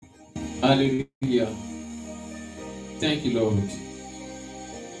Hallelujah. Thank you, Lord.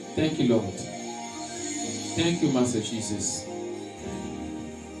 Thank you, Lord. Thank you, Master Jesus.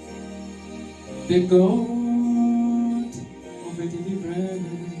 The God of the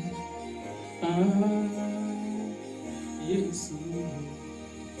deliverance. Yes.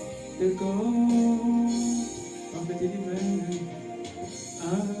 The God of the deliverance.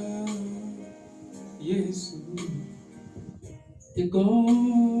 Yes. The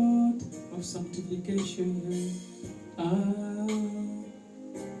God of sanctification.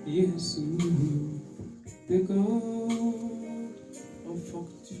 Yes. The God of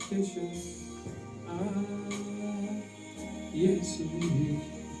fortification. Yes.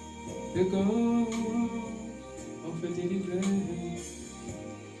 The God of the deliverance.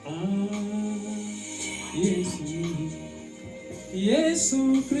 Yes. Yes,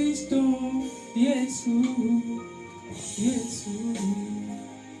 Cristo. Yes. Yes.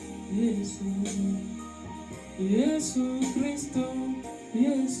 Yes. Yes, Cristo.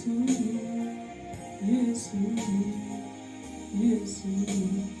 Yes. Yes. Yes.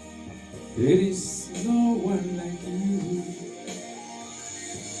 There is no one like you.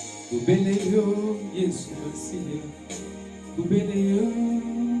 Ubeleyo, Yesu Masiya. Ubeleyo,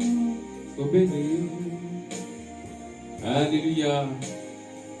 Ubeleyo. Hallelujah.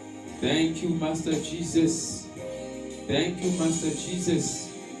 Thank you, Master Jesus. Thank you, Master Jesus,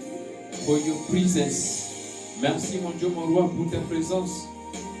 for your presence. Merci, mon Dieu, mon roi, pour ta présence.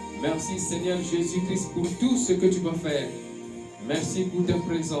 Merci, Seigneur Jésus-Christ, pour tout ce que tu vas faire. Merci pour ta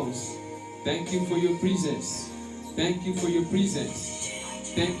présence. Thank you for your presence. Thank you for your presence.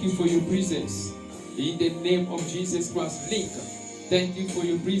 Thank you for your presence. In the name of Jesus Christ, Link. Thank you for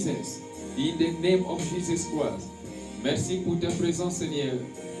your presence. In the name of Jesus Christ. Merci pour ta présence, Seigneur.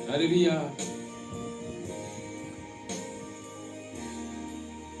 Alléluia.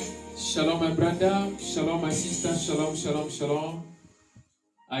 Shalom, my brother. Shalom, my sister. Shalom, shalom, shalom.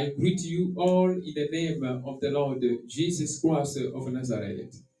 I greet you all in the name of the Lord Jesus Christ of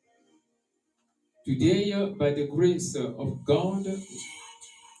Nazareth. Today, by the grace of God,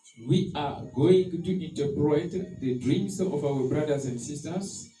 we are going to interpret the dreams of our brothers and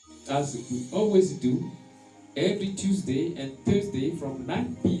sisters, as we always do, every Tuesday and Thursday from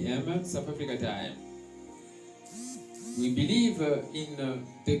 9 p.m. South Africa time. We believe in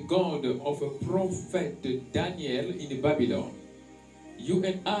the God of a prophet Daniel in Babylon. You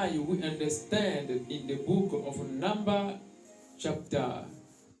and I, we understand in the book of Number chapter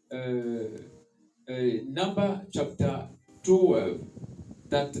 12,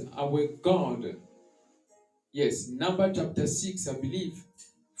 that our God, yes, Number chapter 6, I believe,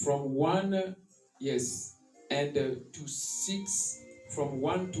 from 1, yes, and to 6, from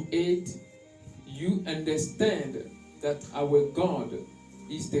 1 to 8, you understand that our God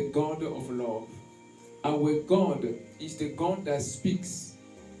is the God of love. Our God is the God that speaks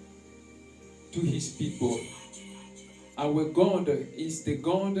to his people. Our God is the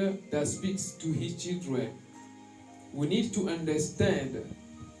God that speaks to his children. We need to understand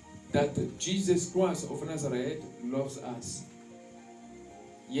that Jesus Christ of Nazareth loves us.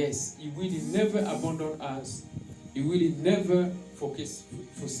 Yes, he will never abandon us. He will never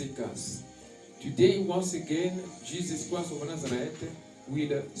forsake us. Today, once again, Jesus Christ of Nazareth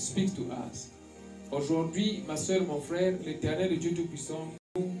will speak to us. Aujourd'hui, ma soeur, mon frère, l'Éternel Dieu Tout-Puissant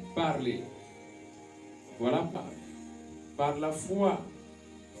nous parle. Voilà, par la foi,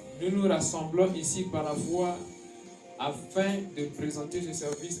 nous nous rassemblons ici par la foi afin de présenter ce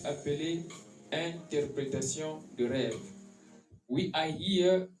service appelé Interprétation de rêves. We are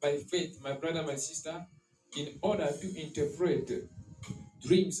here by faith, my brother, my sister, in order to interpret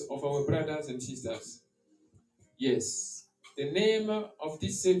dreams of our brothers and sisters. Yes, the name of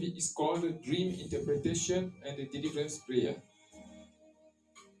this service is called Dream Interpretation and Deliverance Prayer.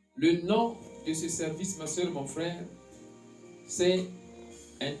 Le nom de ce service, ma soeur, mon frère, c'est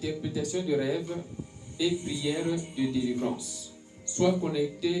Interprétation de rêves et prière de délivrance. Sois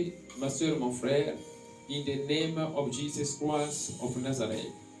connecté, ma soeur, mon frère, in the name of Jesus Christ of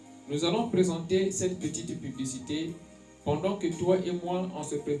Nazareth. Nous allons présenter cette petite publicité pendant que toi et moi, on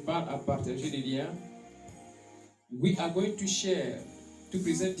se prépare à partager les liens. We are going to share, to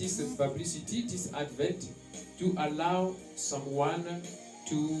present this publicity, this advert, to allow someone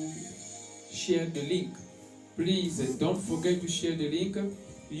to share the link. Please don't forget to share the link.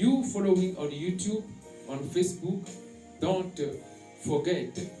 You following on YouTube, on Facebook, don't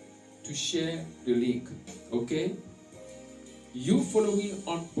forget to share the link. Okay? You following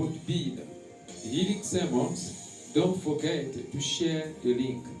on Podbean, Healing Sermons, don't forget to share the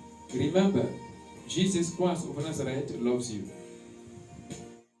link. Remember, Jesus Christ of Nazareth loves you.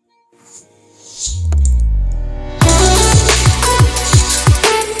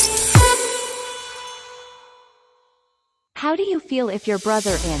 How do you feel if your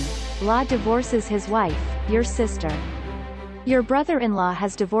brother-in-law divorces his wife, your sister? Your brother-in-law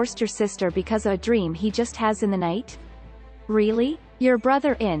has divorced your sister because of a dream he just has in the night? Really? Your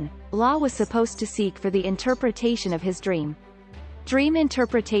brother-in-law was supposed to seek for the interpretation of his dream. Dream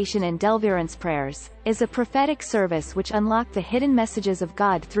interpretation and deliverance prayers is a prophetic service which unlock the hidden messages of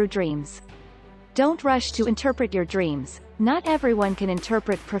God through dreams. Don't rush to interpret your dreams. Not everyone can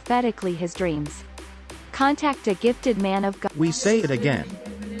interpret prophetically his dreams. Contact a gifted man of God. We say it again.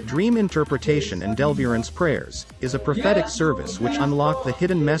 Dream interpretation and deliverance prayers is a prophetic service which unlock the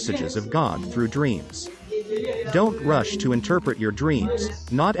hidden messages of God through dreams. Don't rush to interpret your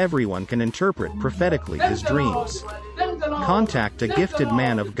dreams. Not everyone can interpret prophetically his dreams. Contact a gifted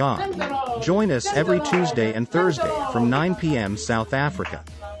man of God. Join us every Tuesday and Thursday from 9 p.m. South Africa.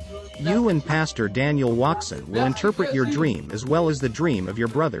 You and Pastor Daniel Watson will interpret your dream as well as the dream of your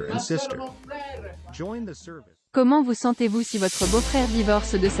brother and sister. Join the service. Comment vous sentez-vous si votre beau-frère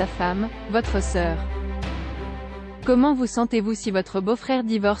divorce de sa femme, votre sœur? Comment vous sentez-vous si votre beau-frère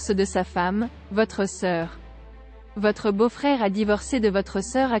divorce de sa femme, votre sœur? Votre beau-frère a divorcé de votre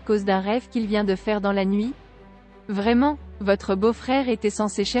sœur à cause d'un rêve qu'il vient de faire dans la nuit? Vraiment, votre beau-frère était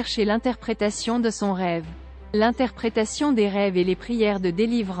censé chercher l'interprétation de son rêve. L'interprétation des rêves et les prières de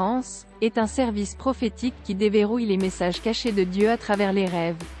délivrance est un service prophétique qui déverrouille les messages cachés de Dieu à travers les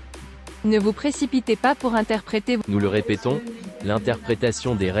rêves. Ne vous précipitez pas pour interpréter. Nous le répétons,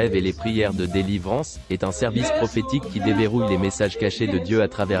 l'interprétation des rêves et les prières de délivrance est un service prophétique qui déverrouille les messages cachés de Dieu à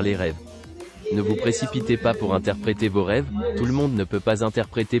travers les rêves. Ne vous précipitez pas pour interpréter vos rêves, tout le monde ne peut pas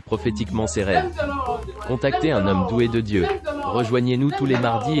interpréter prophétiquement ses rêves. Contactez un homme doué de Dieu. Rejoignez-nous tous les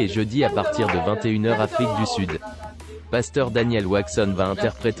mardis et jeudis à partir de 21h Afrique du Sud. Pasteur Daniel Watson va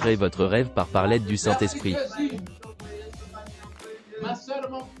interpréter votre rêve par l'aide du Saint-Esprit.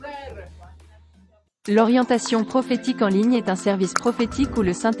 L'orientation prophétique en ligne est un service prophétique où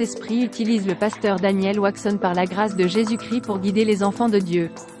le Saint-Esprit utilise le pasteur Daniel Watson par la grâce de Jésus-Christ pour guider les enfants de Dieu.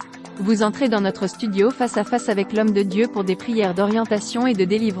 Vous entrez dans notre studio face à face avec l'homme de Dieu pour des prières d'orientation et de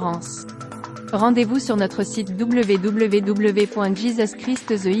délivrance. Rendez-vous sur notre site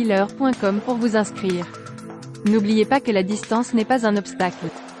www.jesuschristthehealer.com pour vous inscrire. N'oubliez pas que la distance n'est pas un obstacle.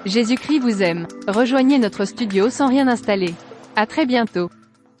 Jésus-Christ vous aime. Rejoignez notre studio sans rien installer. À très bientôt.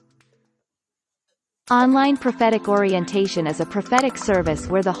 Online Prophetic Orientation is a prophetic service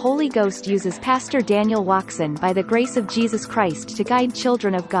where the Holy Ghost uses Pastor Daniel Watson by the grace of Jesus Christ to guide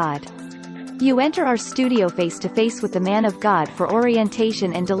children of God. You enter our studio face to face with the man of God for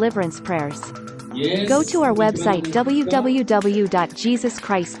orientation and deliverance prayers. Yes. Go to our website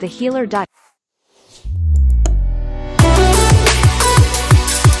www.jesuschristthehealer.com.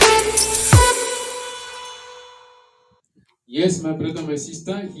 Yes, my brother, my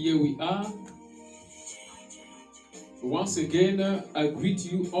sister, here we are. Once again, I greet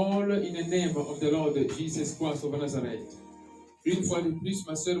you all in the name of the Lord Jesus Christ of Nazareth. Une fois de plus,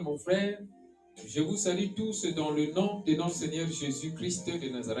 ma soeur, mon frère, je vous salue tous dans le nom de notre Seigneur Jésus-Christ de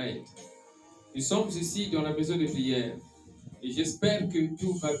Nazareth. Nous sommes ici dans la maison de prière et j'espère que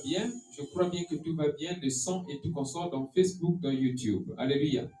tout va bien. Je crois bien que tout va bien, le son et tout consort dans Facebook, dans YouTube.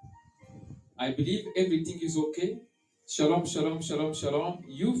 Alléluia. I believe everything is okay. Shalom, shalom, shalom, shalom.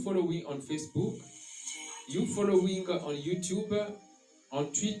 You following on Facebook, you following on YouTube,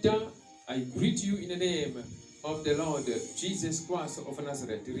 on Twitter, I greet you in the name of the Lord Jesus Christ of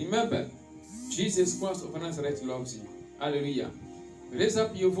Nazareth. Remember, Jesus Christ of Nazareth loves you. Hallelujah. Raise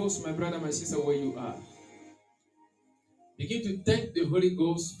up your voice, my brother, my sister, where you are. Begin to thank the Holy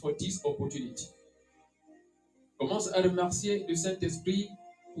Ghost for this opportunity. Commence à remercier le Saint-Esprit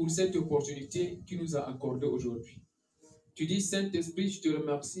pour cette opportunité qu'il nous a accordée aujourd'hui. Tu dis, Saint-Esprit, je te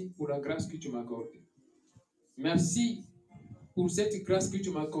remercie pour la grâce que tu m'as accordée. Merci pour cette grâce que tu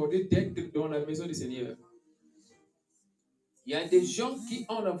m'as accordée d'être dans la maison du Seigneur. Il y a des gens qui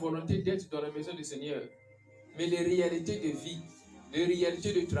ont la volonté d'être dans la maison du Seigneur, mais les réalités de vie, les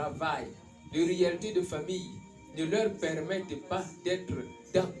réalités de travail, les réalités de famille ne leur permettent pas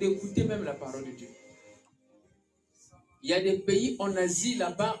d'écouter même la parole de Dieu. Il y a des pays en Asie,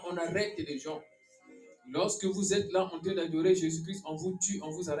 là-bas, on arrête les gens. Lorsque vous êtes là en train d'adorer Jésus-Christ, on vous tue, on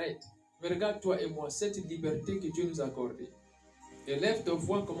vous arrête. Mais regarde toi et moi, cette liberté que Dieu nous a accordée. Élève ta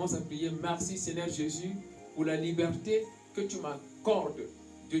voix, commence à prier. Merci Seigneur Jésus pour la liberté que tu m'accordes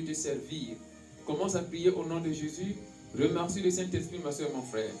de te servir. Commence à prier au nom de Jésus. Remercie le Saint-Esprit, ma soeur, mon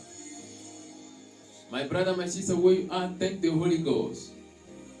frère. My brother, my sister, where you are, thank the Holy Ghost.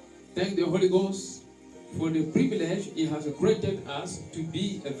 Thank the Holy Ghost for the privilege He has granted us to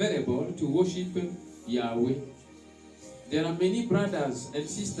be available to worship Yahweh. There are many brothers and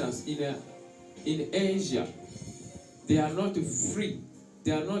sisters in Asia. they are not free.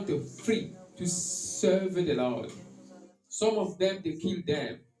 They are not free to serve the Lord. Some of them, they kill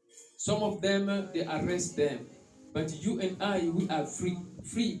them. Some of them, they arrest them. But you and I, we are free.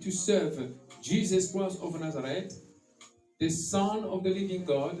 Free to serve Jesus Christ of Nazareth, the Son of the living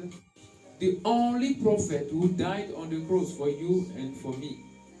God, the only prophet who died on the cross for you and for me.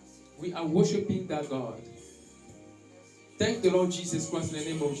 We are worshiping that God. Thank the Lord Jesus Christ in the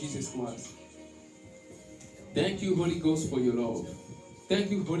name of Jesus Christ. Thank you, Holy Ghost, for your love.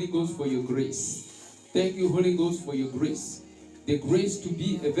 Thank you, Holy Ghost, for your grace. Thank you, Holy Ghost, for your grace. The grace to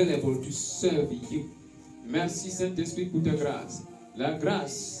be available to serve you. Merci, Saint-Esprit, pour ta grâce. La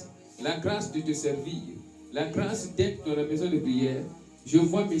grâce de te servir. La grâce d'être dans la maison de prière. Je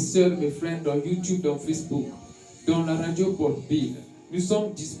vois mes soeurs, mes frères dans YouTube, dans Facebook, dans la radio portable. Nous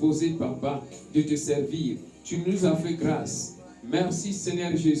sommes disposés, Papa, de te servir. Tu nous as fait grâce. Merci,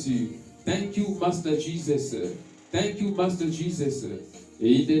 Seigneur Jésus. Thank you, Master Jesus. Thank you, Master Jesus.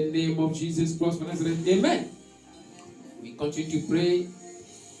 In the name of Jesus Christ of Nazareth. Amen. We continue to pray.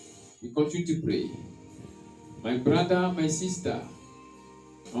 We continue to pray. My brother, my sister.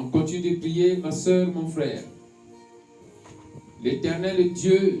 On continue de prier, ma soeur, mon frère. L'Éternel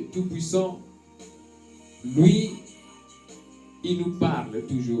Dieu Tout-Puissant, lui, il nous parle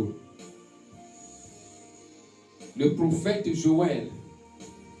toujours. Le prophète Joël,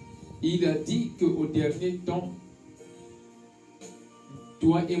 il a dit qu'au dernier temps,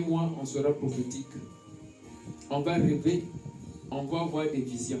 toi et moi, on sera prophétique. On va rêver, on va avoir des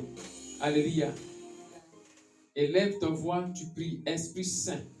visions. Alléluia. Élève ta voix, tu pries, Esprit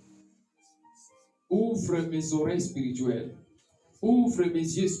Saint. Ouvre mes oreilles spirituelles. Ouvre mes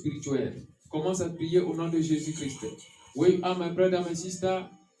yeux spirituels. Commence à prier au nom de Jésus-Christ. Where you are, my brother, my sister,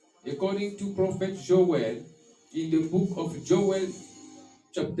 according to Prophet Joel, in the book of Joel,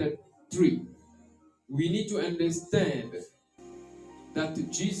 chapter 3, we need to understand that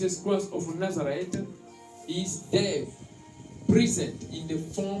Jesus Christ of Nazareth is there, present in the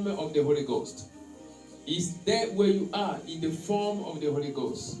form of the Holy Ghost. Is there where you are in the form of the Holy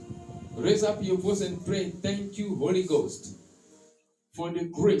Ghost. Raise up your voice and pray. Thank you, Holy Ghost, for the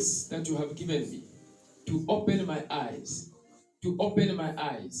grace that you have given me to open my eyes, to open my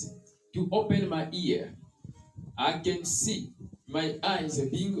eyes, to open my ear. I can see my eyes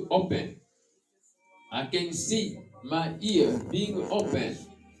being open. I can see my ear being open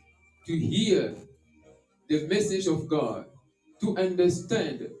to hear the message of God, to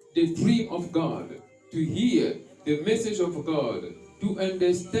understand the dream of God, to hear the message of God, to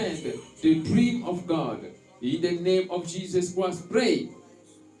understand the dream of God. In the name of Jesus Christ, pray.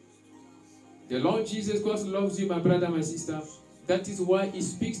 The Lord Jesus Christ loves you, my brother, my sister. That is why He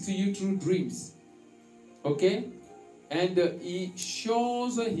speaks to you through dreams. Okay? And He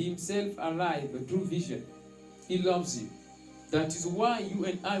shows Himself alive through vision. He loves you. That is why you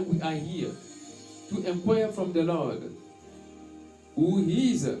and I, we are here to inquire from the Lord, who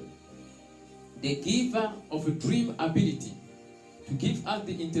is the giver of a dream ability, to give us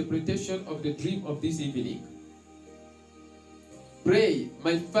the interpretation of the dream of this evening. Pray,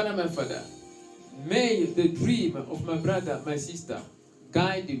 my Father, may the dream of my brother, my sister,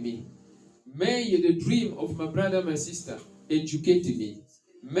 guide me. May the dream of my brother, my sister, educate me.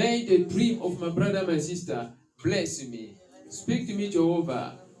 May the dream of my brother, my sister, bless me. Speak to me,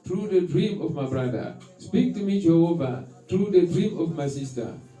 Jehovah, through the dream of my brother. Speak to me, Jehovah, through the dream of my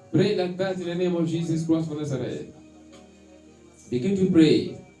sister. Pray like that in the name of Jesus Christ of Nazareth. Begin to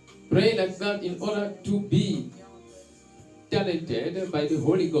pray. Pray like that in order to be talented by the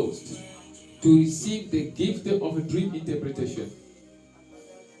Holy Ghost to receive the gift of a dream interpretation.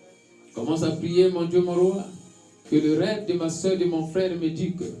 Commence à prier, mon Dieu, mon roi, que le rêve de ma soeur, de mon frère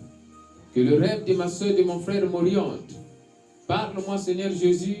m'éduque, que le rêve de ma soeur, de mon frère m'oriente. Parle-moi, Seigneur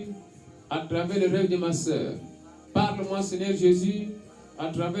Jésus, à travers le rêve de ma soeur. Parle-moi, Seigneur Jésus, à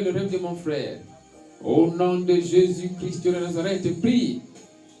travers le rêve de mon frère. Au nom de Jésus-Christ de Nazareth, prie.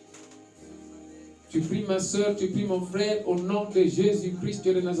 Tu pries ma soeur, tu pries mon frère, au nom de Jésus-Christ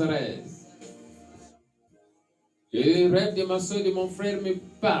de Nazareth. Que le rêve de ma soeur, de mon frère me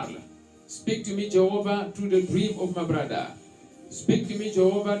parle. Speak to me, Jehovah, through the dream of my brother. Speak to me,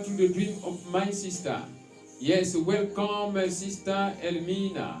 Jehovah, through the dream of my sister. Yes, welcome, Sister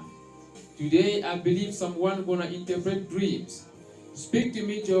Elmina. Today, I believe someone gonna interpret dreams. Speak to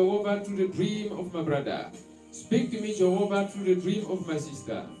me, Jehovah, through the dream of my brother. Speak to me, Jehovah, through the dream of my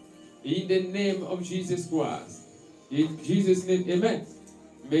sister. In the name of Jesus Christ. In Jesus' name, amen.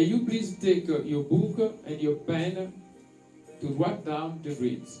 May you please take your book and your pen to write down the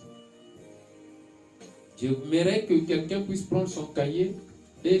dreams. J'aimerais que quelqu'un puisse prendre son cahier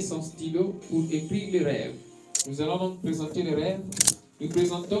et son stylo pour écrire les rêves. Nous allons donc présenter les rêves. Nous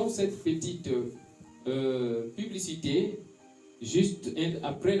présentons cette petite publicité. Juste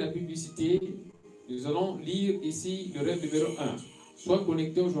après la publicité, nous allons lire ici le rêve numéro 1. Sois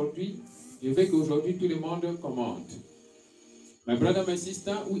connecté aujourd'hui. Je veux qu'aujourd'hui tout le monde commente. My brother, my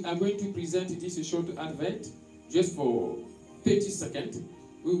sister, we are going to present this short advert just for 30 seconds.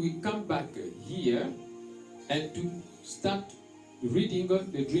 We will come back here and to start reading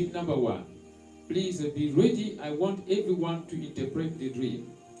the dream number 1. Please be ready. I want everyone to interpret the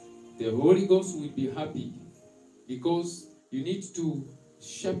dream. The Holy Ghost will be happy because you need to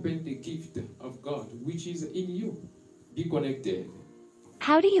sharpen the gift of God which is in you. Be connected.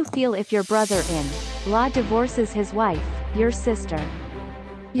 How do you feel if your brother-in-law divorces his wife, your sister?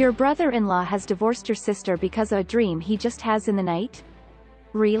 Your brother-in-law has divorced your sister because of a dream he just has in the night?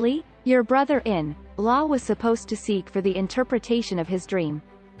 Really? Your brother-in-law was supposed to seek for the interpretation of his dream.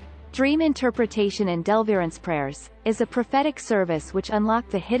 Dream interpretation and deliverance prayers is a prophetic service which unlock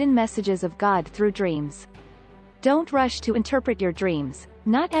the hidden messages of God through dreams. Don't rush to interpret your dreams.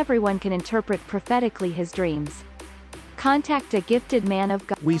 Not everyone can interpret prophetically his dreams. Contact a gifted man of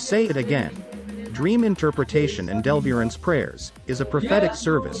God. We say it again. Dream interpretation and deliverance prayers is a prophetic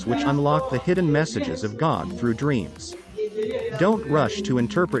service which unlock the hidden messages of God through dreams. Don't rush to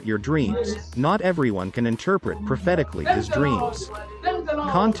interpret your dreams. Not everyone can interpret prophetically his dreams.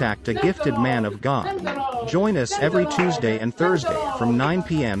 Contact a gifted man of God. Join us every Tuesday and Thursday from 9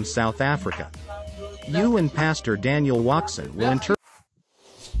 p.m. South Africa. You and Pastor Daniel Watson will interpret.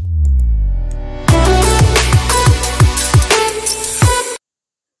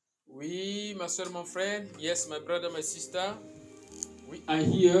 Oui, ma soeur, mon frère. Yes, my brother, my sister. We are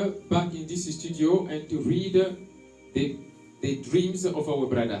here back in this studio and to read the dreams of our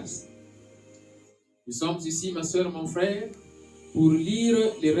brothers. Nous sommes ici, ma soeur, mon frère, pour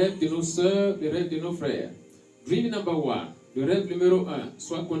lire les rêves de nos sœurs, les rêves de nos frères. Dream number 1, le rêve numéro 1.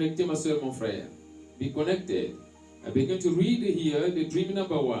 Sois connecté, ma soeur, mon frère. Be connected. I begin to read here the dream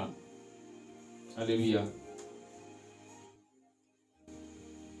number 1. Hallelujah.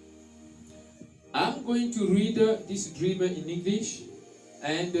 I'm going to read this dream in English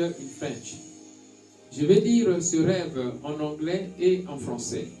and in French. Je vais lire ce rêve en anglais et en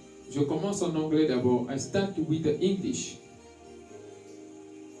français. Je commence en anglais d'abord. I start with the English.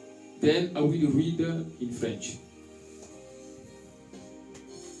 Then I will read in French.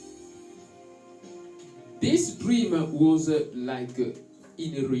 This dream was like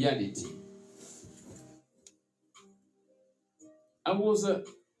in reality. I was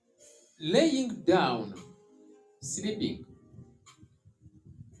laying down, sleeping.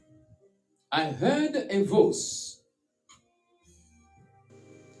 I heard a voice.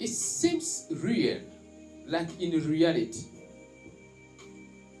 It seems real, like in reality.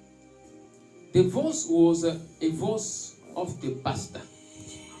 The voice was a voice of the pastor.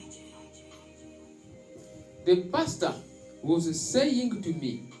 The pastor was saying to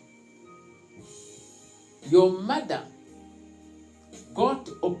me, your mother got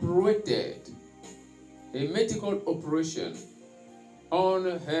operated, a medical operation on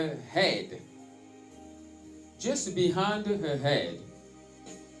her head, just behind her head,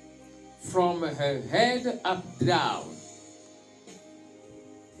 from her head up down.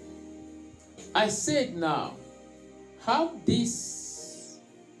 I said now, how this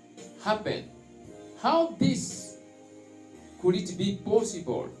happened? How this could it be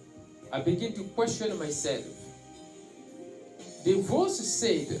possible? I begin to question myself. The voice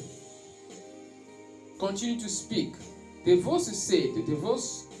said, continue to speak. The voice said, the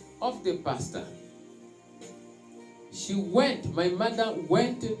voice of the pastor. She went, my mother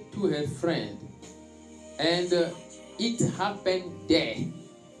went to her friend, and it happened there.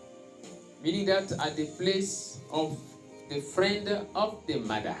 Meaning that at the place of the friend of the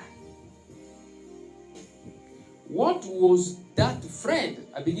mother. What was that friend?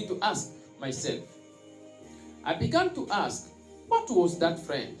 I began to ask myself. I began to ask, what was that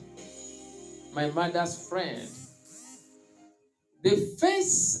friend? My mother's friend. The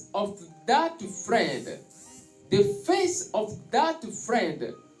face of that friend,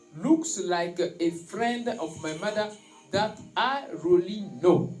 looks like a friend of my mother that I really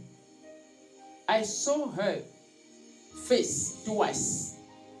know. I saw her face twice.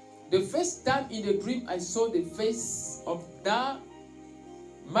 The first time in the dream I saw the face of that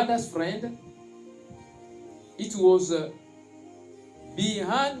mother's friend, it was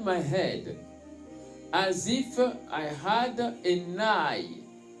behind my head, as if I had an eye,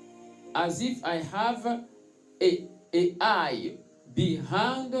 as if I have a eye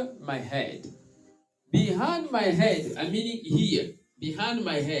behind my head. Behind my head, I mean here, behind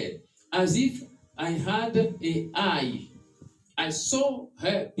my head, as if I had a eye. I saw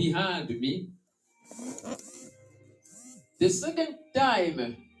her behind me. The second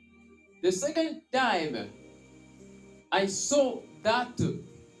time, I saw that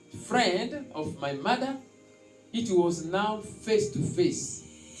friend of my mother. It was now face to face,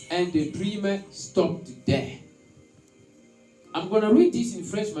 and the dream stopped there. I'm going to read this in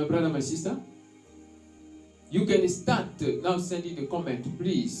French, my brother, my sister. You can start now sending the comment,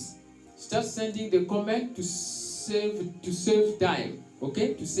 please. Start sending the comment to save time,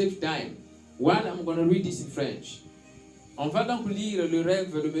 okay? To save time. While I'm going to read this in French. On va donc lire le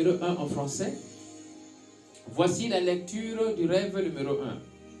rêve numéro 1 en français. Voici la lecture du rêve numéro 1.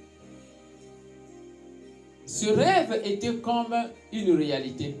 Ce rêve était comme une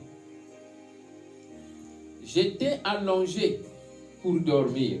réalité. J'étais allongé pour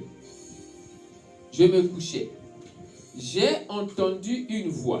dormir. Je me couchais. J'ai entendu une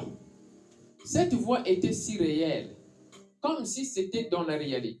voix. Cette voix était si réelle, comme si c'était dans la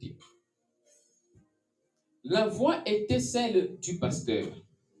réalité. La voix était celle du pasteur.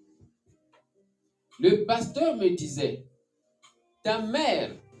 Le pasteur me disait, ta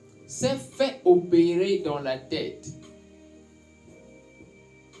mère s'est fait opérer dans la tête.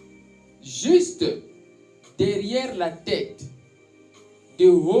 Juste derrière la tête, de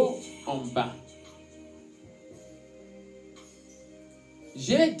haut en bas.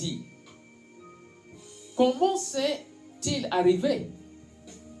 J'ai dit, comment c'est-il arrivé?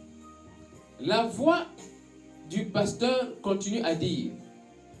 La voix du pasteur continue à dire,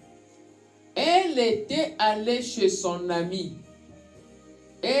 elle était allée chez son ami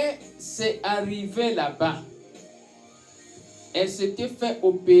et c'est arrivé là-bas. Elle s'était fait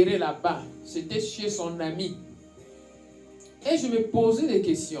opérer là-bas. C'était chez son ami. Et je me posais des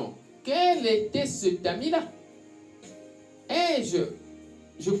questions. Quel était cet ami-là? Et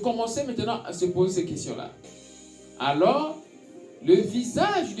je commençais maintenant à se poser ces questions-là. Alors, le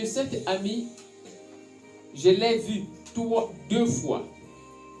visage de cet ami, je l'ai vu deux fois.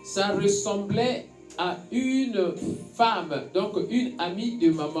 Ça ressemblait à une femme, donc une amie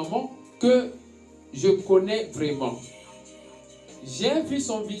de ma maman que je connais vraiment. J'ai vu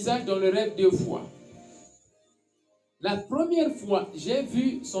son visage dans le rêve deux fois. La première fois, j'ai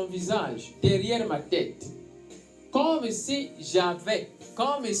vu son visage derrière ma tête. Comme si j'avais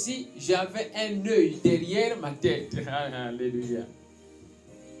un œil derrière ma tête. Alléluia.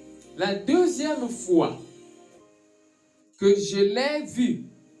 La deuxième fois que je l'ai vu,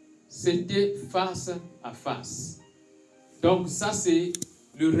 c'était face à face. Donc ça c'est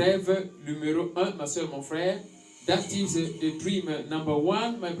le rêve numéro 1, ma soeur, mon frère. That is the dream number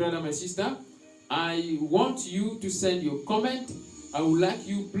 1, my brother, my sister. I want you to send your comment. I would like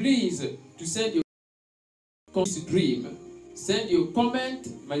you please to send your dream. Send your comment,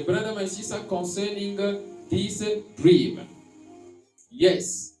 my brother, my sister, concerning this dream.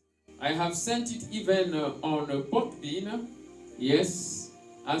 Yes, I have sent it even on Podbean. Yes,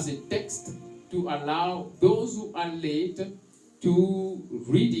 as a text to allow those who are late to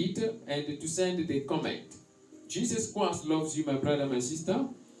read it and to send the comment. Jesus Christ loves you, my brother, my sister.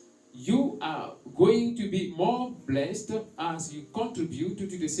 You are going to be more blessed as you contribute to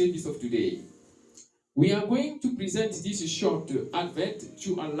the service of today. We are going to present this short advert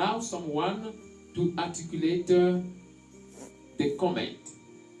to allow someone to articulate the comment.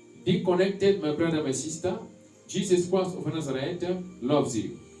 Be connected, my brother, my sister. Jesus Christ of Nazareth loves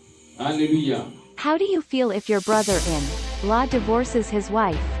you. Hallelujah. How do you feel if your brother-in-law divorces his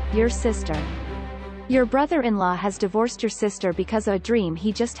wife, your sister? Your brother-in-law has divorced your sister because of a dream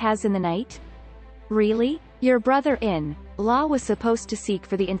he just has in the night? Really? Your brother-in-law was supposed to seek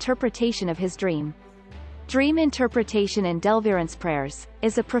for the interpretation of his dream. Dream interpretation and deliverance prayers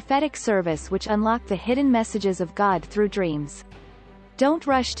is a prophetic service which unlock the hidden messages of God through dreams. Don't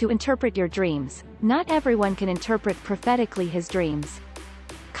rush to interpret your dreams. Not everyone can interpret prophetically his dreams.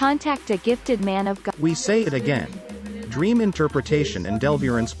 Contact a gifted man of God. We say it again. Dream interpretation and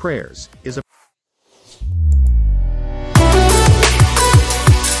deliverance prayers is a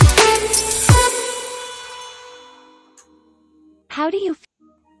How do you feel?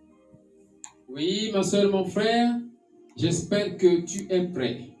 Oui, ma soeur, mon frère, j'espère que tu es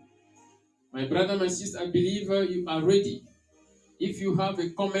prêt. My brother, my sister, I believe you are ready. If you have a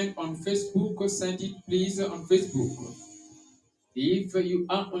comment on Facebook, send it please on Facebook. If you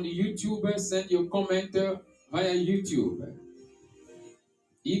are on YouTube, send your comment via YouTube.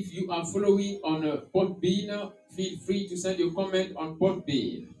 If you are following on Podbean, feel free to send your comment on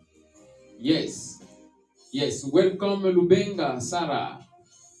Podbean. Yes. Yes, welcome Lubenga Sarah.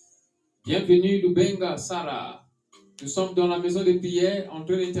 Bienvenue Lubenga Sarah. Nous sommes dans la maison de prière en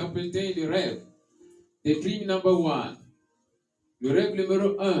train d'interpréter les rêves. The dream number 1. Le rêve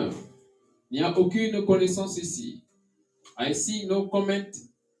numéro 1. Il n'y a aucune connaissance ici. I see no comment.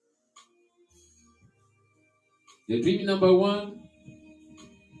 The dream number 1.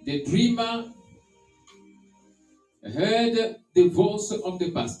 The dreamer heard the voice of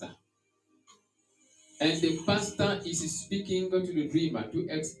the pastor. And the pastor is speaking to the dreamer to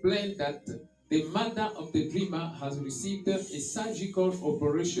explain that the mother of the dreamer has received a surgical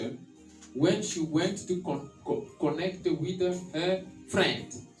operation when she went to connect with her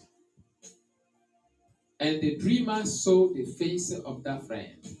friend. And the dreamer saw the face of that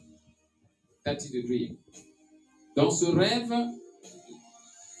friend. That is the dream. Dans ce rêve,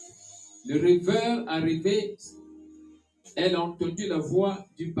 le rêveur arrivé, elle a entendu la voix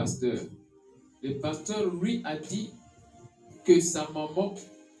du pasteur. Le pasteur lui a dit que sa maman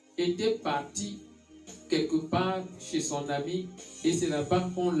était partie quelque part chez son ami et c'est là-bas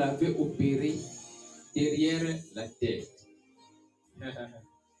qu'on l'avait opéré derrière la tête.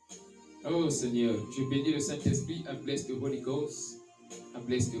 Oh Seigneur, je bénis le Saint-Esprit. I bless the Holy Ghost. I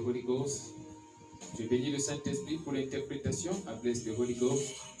bless the Holy Ghost. Je bénis le Saint-Esprit pour l'interprétation. I bless the Holy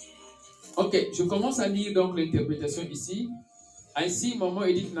Ghost. Ok, je commence à lire donc l'interprétation ici. I see Maman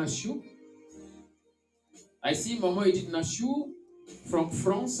Edith Nashou. I see Maman Edith Nashou from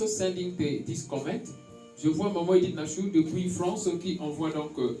France sending this comment. Je vois Maman Edith Nashou depuis France qui envoie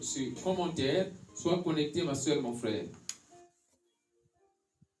donc ce commentaire. Sois connecté ma soeur, mon frère.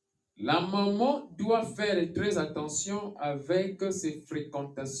 La maman doit faire très attention avec ses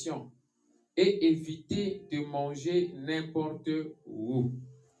fréquentations et éviter de manger n'importe où.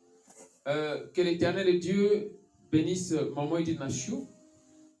 Que l'Éternel Dieu bénisse Maman Edith Nashou.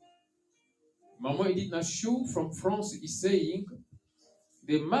 Maman Edith Nashou from France is saying,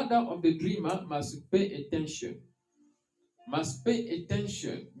 the mother of the dreamer must pay attention. Must pay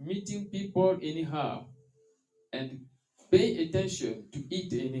attention meeting people anyhow and pay attention to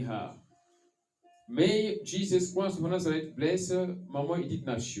eat anyhow. May Jesus Christ of Nazareth bless Maman Edith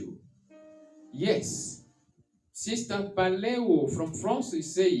Nashou. Yes, Sister Paleo from France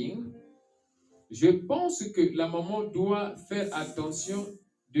is saying, je pense que la maman doit faire attention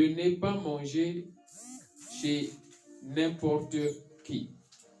de ne pas manger chez n'importe qui.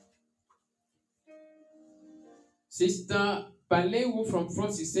 Sister Paleo from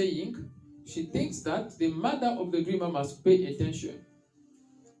France is saying, she thinks that the mother of the dreamer must pay attention.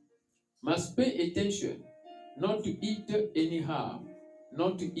 Must pay attention not to eat anyhow.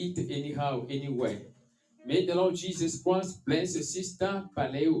 Not to eat anyhow, anywhere. May the Lord Jesus Christ bless Sister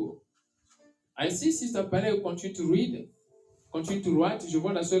Paleo. I see Sister Paleo continue to read, continue to write. Je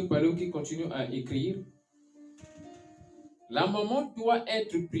vois la sœur Paleo qui continue à écrire. La maman doit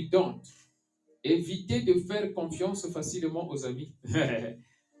être prudente. Éviter de faire confiance facilement aux amis.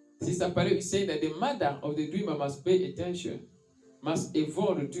 Sister Paleo is saying that the mother of the dreamer must pay attention, must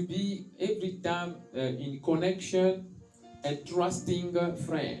avoid to be every time in connection and trusting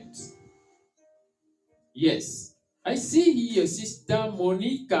friends. Yes. I see here Sister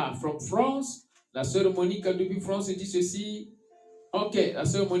Monica from France. La sœur Monica depuis France dit ceci. Ok, la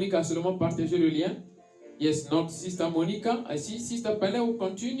sœur Monica a seulement partagé le lien. Yes, not Sister Monica. I see Sister Paleo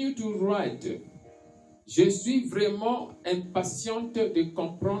continue to write. Je suis vraiment impatiente de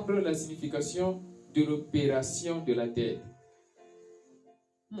comprendre la signification de l'opération de la tête.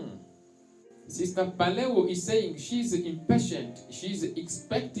 Sister Paleo is saying she's impatient. She's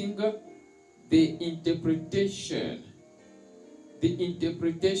expecting the interpretation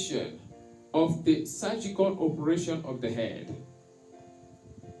of the surgical operation of the head.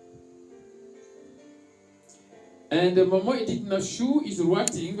 And Maman Edith Nashou is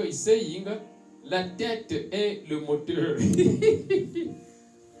writing, is saying, la tête est le moteur.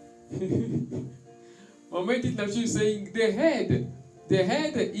 Maman Edith Nashou is saying, the head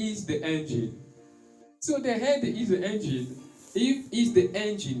is the engine. So the head is the engine. If it's the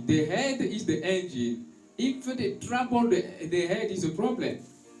engine, the head is the engine. If the trouble, the head is a problem.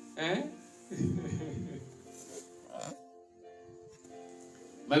 Eh?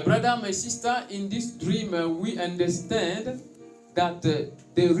 My brother, my sister, in this dream, we understand that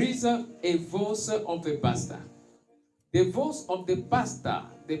there is a voice of the pastor. The voice of the pastor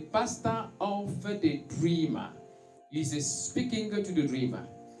of the dreamer, is speaking to the dreamer.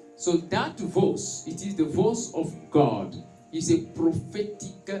 So that voice, it is the voice of God. It's a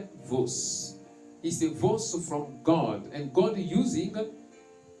prophetic voice. It's a voice from God. And God using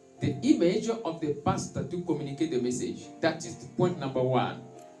the image of the pastor to communicate the message. That is point number 1.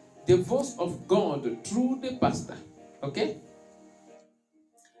 The voice of God through the pastor. Okay?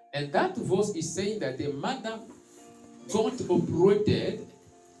 And that voice is saying that the mother got operated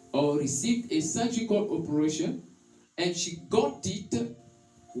or received a surgical operation, and she got it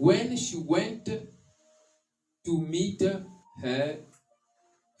when she went to meet her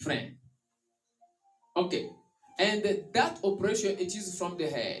friend. Okay, and that operation, it is from the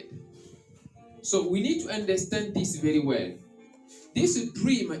head. So we need to understand this very well. This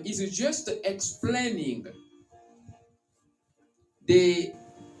dream is just explaining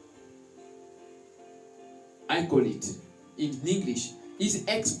I call it in English, is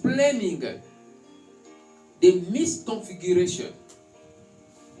explaining the misconfiguration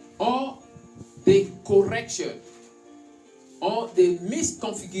or the correction or the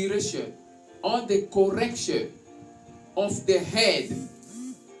misconfiguration or the correction of the head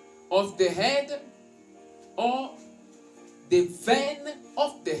or the vein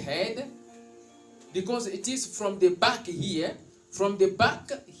of the head, because it is from the back here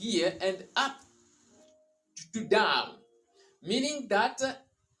and up to down, meaning that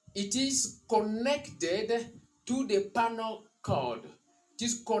it is connected to the spinal cord. It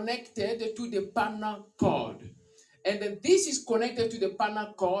is connected to the spinal cord. And this is connected to the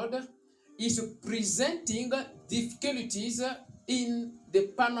spinal cord is presenting difficulties in the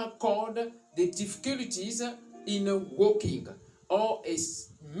spinal cord, the difficulties in walking, or a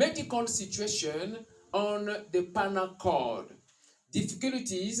medical situation on the spinal cord.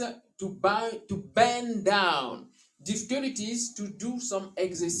 Difficulties to bend down, difficulties to do some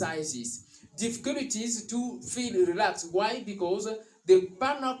exercises, difficulties to feel relaxed. Why? Because the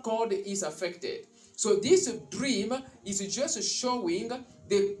spinal cord is affected. So this dream is just showing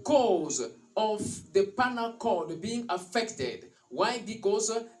the cause of the spinal cord being affected. Why?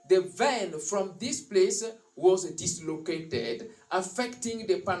 Because the vein from this place was dislocated, affecting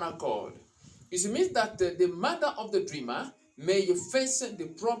the spinal cord. It means that the mother of the dreamer may face the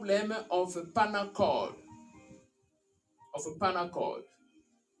problem of a spinal cord,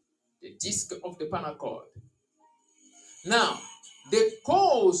 the disc of the spinal cord. Now, the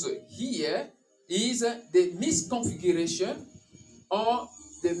cause here is the misconfiguration or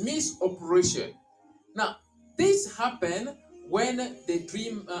the misoperation. Now, this happened when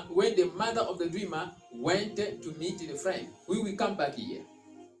the mother of the dreamer went to meet the friend. We will come back here.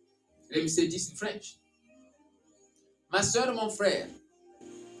 Let me say this in French. Ma soeur, mon frère,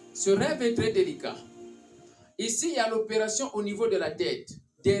 ce rêve est très délicat. Ici, il y a l'opération au niveau de la tête,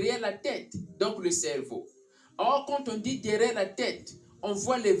 derrière la tête, donc le cerveau. Or, quand on dit derrière la tête, on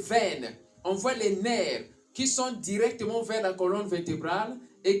voit les veines, on voit les nerfs qui sont directement vers la colonne vertébrale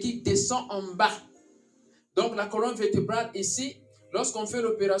et qui descendent en bas. Donc, la colonne vertébrale ici, lorsqu'on fait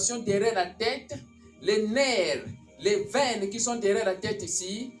l'opération derrière la tête, les nerfs, les veines qui sont derrière la tête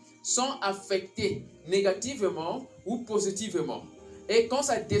ici, sont affectés négativement ou positivement. Et quand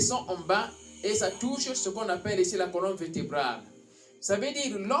ça descend en bas, et ça touche ce qu'on appelle ici la colonne vertébrale. Ça veut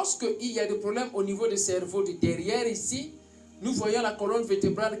dire, lorsqu'il y a des problèmes au niveau du cerveau de derrière ici, nous voyons la colonne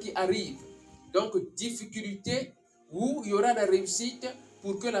vertébrale qui arrive. Donc, difficulté où il y aura la réussite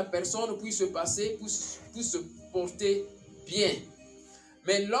pour que la personne puisse se passer, puisse se porter bien.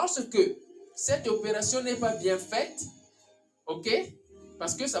 Mais lorsque cette opération n'est pas bien faite, ok?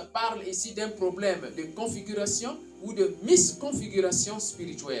 Parce que ça parle ici d'un problème de configuration ou de misconfiguration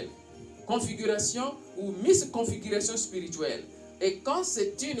spirituelle. Configuration ou misconfiguration spirituelle. Et quand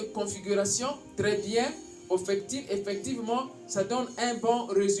c'est une configuration très bien, effectivement, ça donne un bon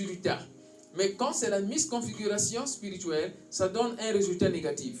résultat. Mais quand c'est la misconfiguration spirituelle, ça donne un résultat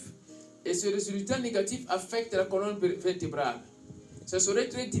négatif. Et ce résultat négatif affecte la colonne vertébrale. Ce serait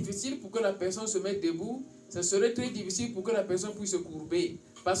très difficile pour que la personne se mette debout. Ce serait très difficile pour que la personne puisse se courber.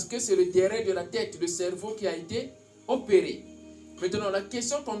 Parce que c'est le derrière de la tête, le cerveau qui a été opéré. Maintenant, la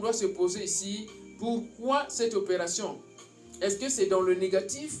question qu'on doit se poser ici, pourquoi cette opération? Est-ce que c'est dans le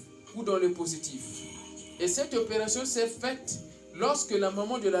négatif ou dans le positif? Et cette opération s'est faite lorsque la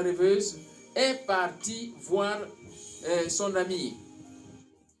maman de la rêveuse est partie voir son amie.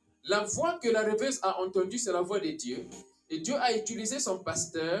 La voix que la rêveuse a entendue, c'est la voix de Dieu. Et Dieu a utilisé son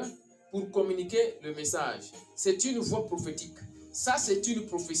pasteur pour communiquer le message. C'est une voix prophétique. Ça, c'est une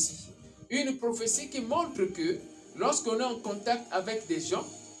prophétie. Une prophétie qui montre que lorsqu'on est en contact avec des gens,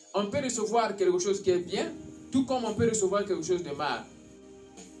 on peut recevoir quelque chose qui est bien, tout comme on peut recevoir quelque chose de mal.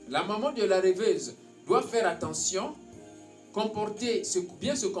 La maman de la rêveuse doit faire attention,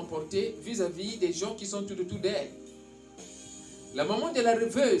 bien se comporter vis-à-vis des gens qui sont tout autour d'elle. La maman de la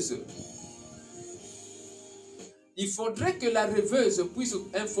rêveuse, il faudrait que la rêveuse puisse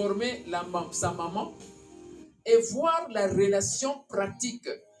informer sa maman et voir la relation pratique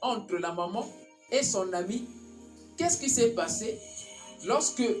entre la maman et son ami. Qu'est-ce qui s'est passé?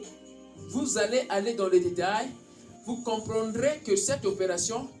 Lorsque vous allez aller dans les détails, vous comprendrez que cette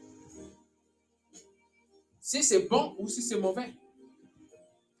opération si c'est bon ou si c'est mauvais.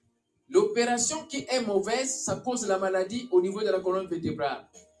 L'opération qui est mauvaise, ça cause la maladie au niveau de la colonne vertébrale.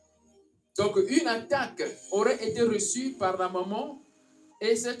 Donc, une attaque aurait été reçue par la maman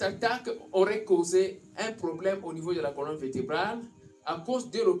et cette attaque aurait causé un problème au niveau de la colonne vertébrale à cause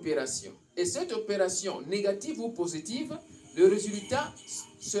de l'opération. Et cette opération, négative ou positive, le résultat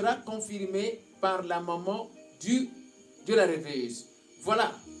sera confirmé par la maman de la rêveuse. Voilà.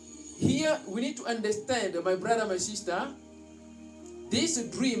 Here we need to understand, my brother, my sister, this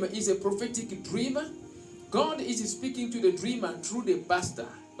dream is a prophetic dream. God is speaking to the dreamer through the pastor,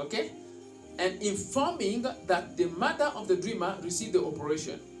 okay? And informing that the mother of the dreamer received the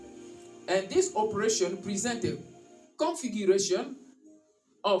operation. And this operation presents a configuration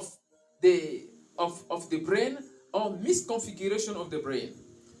of the brain or misconfiguration of the brain.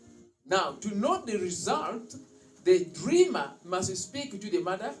 Now, to know the result, the dreamer must speak to the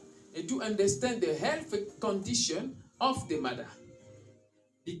mother and to understand the health condition of the mother.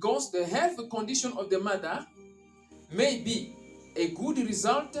 Because the health condition of the mother may be a good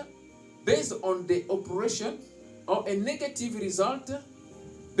result based on the operation or a negative result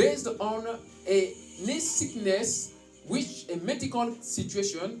based on a sickness which a medical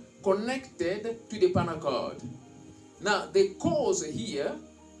situation connected to the spinal cord. Now, the cause here,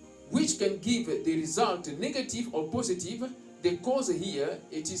 which can give the result negative or positive, the cause here,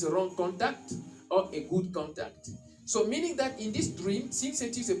 it is a wrong contact or a good contact. So meaning that in this dream, since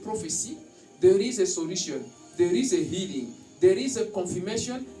it is a prophecy, there is a solution, there is a healing, there is a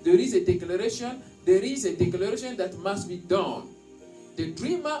confirmation, there is a declaration that must be done. The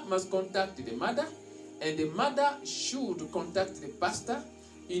dreamer must contact the mother, and the mother should contact the pastor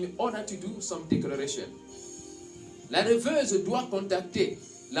in order to do some declaration. La rêveuse doit contacter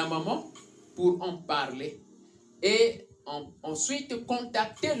la maman pour en parler et ensuite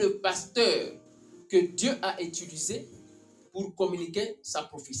contacter le pasteur que Dieu a utilisé pour communiquer sa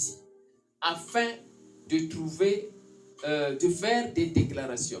prophétie afin de trouver, de faire des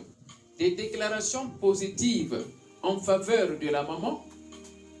déclarations. Des déclarations positives en faveur de la maman.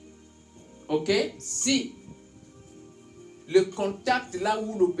 Ok? Si le contact là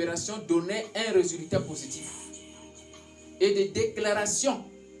où l'opération donnait un résultat positif. Et des déclarations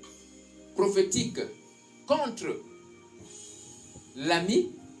prophétiques contre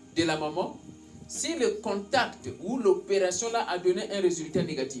l'ami de la maman si le contact ou l'opération là a donné un résultat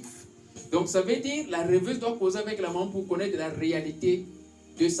négatif. Donc ça veut dire la rêveuse doit causer avec la maman pour connaître la réalité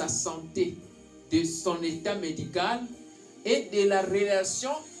de sa santé, de son état médical et de la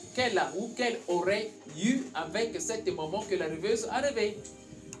relation qu'elle a ou qu'elle aurait eu avec cette maman que la rêveuse a rêvé.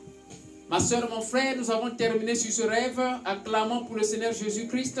 Ma soeur, mon frère, nous avons terminé sur ce rêve. Acclamons pour le Seigneur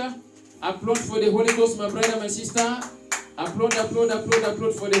Jésus-Christ. Applaud for the Holy Ghost, my brother, my sister. Applaud, applaud, applaud,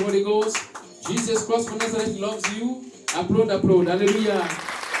 applaud for the Holy Ghost. Jesus Christ from Nazareth loves you. Applaud, applaud. Hallelujah.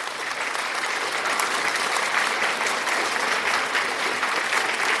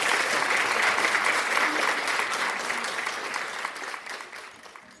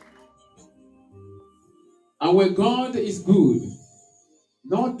 Our God is good.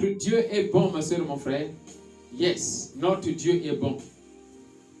 Notre Dieu est bon, ma soeur, mon frère. Yes, notre Dieu est bon.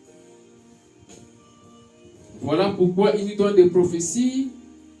 Voilà pourquoi il nous donne des prophéties,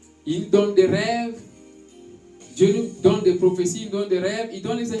 il nous donne des rêves. Dieu nous donne des prophéties, il nous donne des rêves, il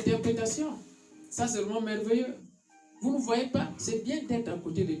donne les interprétations. Ça, c'est vraiment merveilleux. Vous ne voyez pas, c'est bien d'être à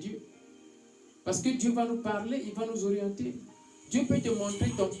côté de Dieu. Parce que Dieu va nous parler, il va nous orienter. Dieu peut te montrer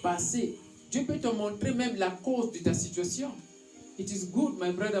ton passé. Dieu peut te montrer même la cause de ta situation. It is good,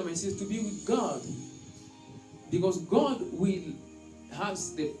 my brother, my sister, to be with God. Because God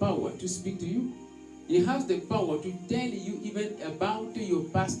has the power to speak to you. He has the power to tell you even about your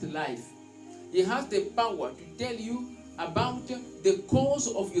past life. He has the power to tell you about the cause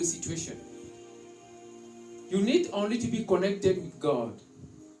of your situation. You need only to be connected with God.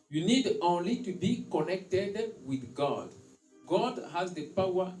 You need only to be connected with God. God has the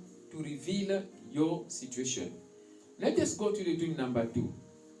power to reveal your situation. Let us go to the dream number 2.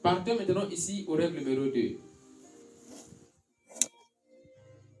 Partons maintenant ici au rêve numéro 2.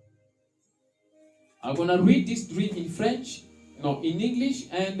 I'm going to read this dream in French, no, in English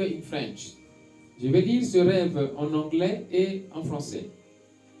and in French. Je vais lire ce rêve en anglais et en français.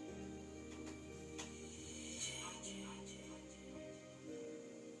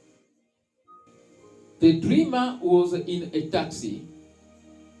 The dreamer was in a taxi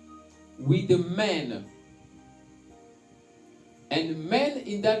with a man. And men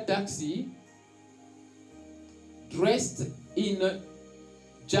in that taxi dressed in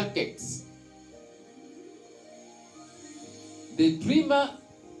jackets. The dreamer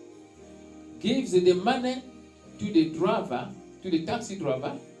gives the money to the driver, to the taxi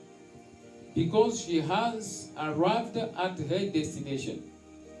driver, because she has arrived at her destination.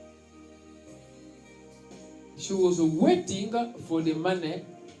 She was waiting for the money.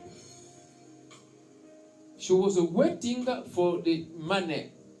 She was waiting for the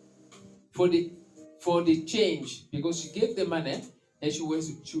money, for the change, because she gave the money and she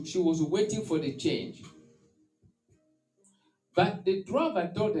was waiting for the change. But the driver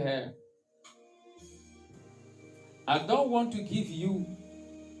told her, I don't want to give you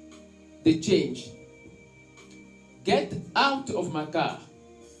the change. Get out of my car.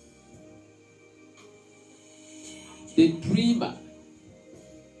 The dreamer.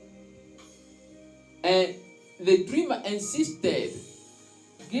 And the dreamer insisted,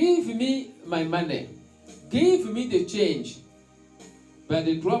 give me my money. Give me the change. But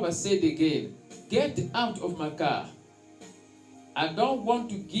the driver said again, get out of my car. I don't want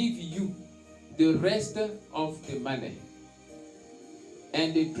to give you the rest of the money.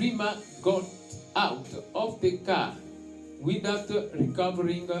 And the dreamer got out of the car without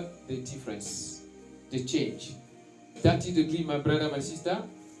recovering the difference, the change. That is the dream, my brother, my sister.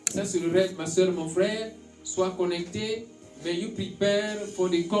 Ça, c'est le rêve, ma soeur, mon frère. Sois connecté. May you prepare for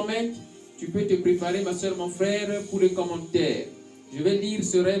the comment. Tu peux te préparer, ma soeur, mon frère, pour les commentaires. Je vais lire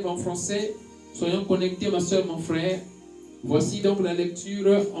ce rêve en français. Soyons connectés, ma soeur, mon frère. Voici donc la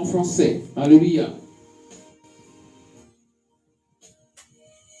lecture en français. Alléluia.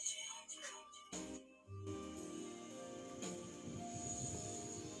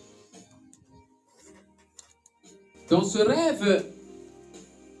 Dans ce rêve,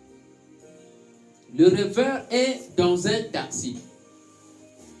 le rêveur est dans un taxi.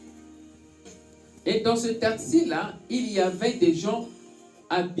 Et dans ce taxi-là, il y avait des gens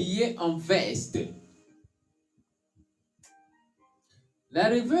habillés en veste. La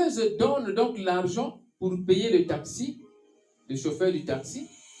rêveuse donne donc l'argent pour payer le taxi, le chauffeur du taxi.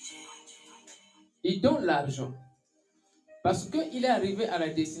 Il donne l'argent. Parce qu'il est arrivé à la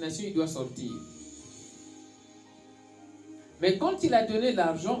destination, il doit sortir. Mais quand il a donné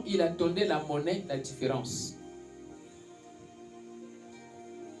l'argent, il attendait la monnaie, la différence.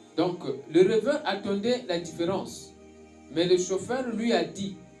 Donc, le rêveur attendait la différence. Mais le chauffeur lui a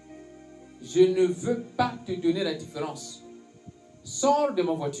dit, je ne veux pas te donner la différence. Sors de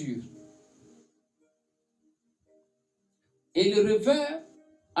ma voiture. Et le rêveur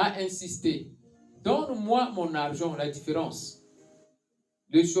a insisté, donne-moi mon argent, la différence.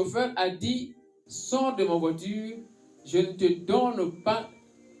 Le chauffeur a dit, sors de ma voiture, je ne te donne pas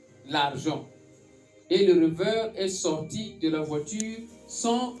l'argent. Et le rêveur est sorti de la voiture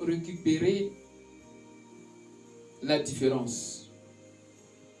sans récupérer la différence.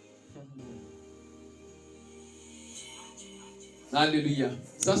 Alléluia.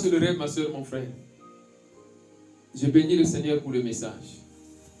 Ça, c'est le rêve, ma soeur, mon frère. Je bénis le Seigneur pour le message.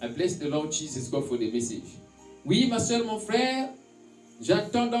 I bless the Lord Jesus God for the message. Oui, ma soeur, mon frère,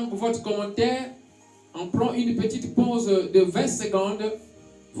 j'attends donc votre commentaire. On prend une petite pause de 20 secondes.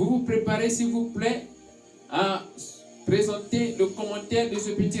 Vous vous préparez, s'il vous plaît, à présenter le commentaire de ce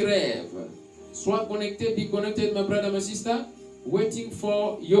petit rêve. Sois connecté, be connected, my brother, my sister. Waiting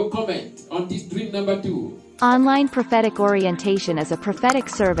for your comment on this dream number 2. Online Prophetic Orientation is a prophetic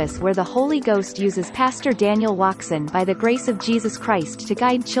service where the Holy Ghost uses Pastor Daniel Watson by the grace of Jesus Christ to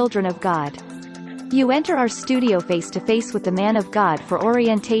guide children of God. You enter our studio face-to-face with the man of God for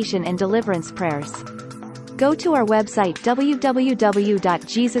orientation and deliverance prayers. Go to our website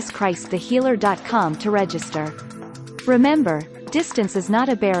www.jesuschristthehealer.com to register. Remember, distance is not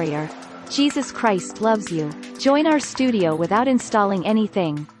a barrier. Jesus Christ loves you. Join our studio without installing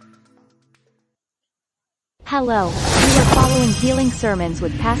anything. Hello, you are following Healing Sermons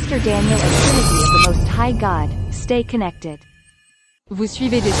with Pastor Daniel and Trinity of the Most High God. Stay connected. Vous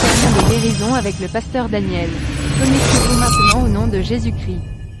suivez des sermons de guérison avec le pasteur Daniel. Connectez-vous maintenant au nom de Jésus-Christ.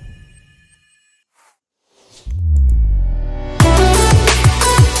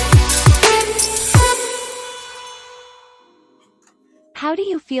 How do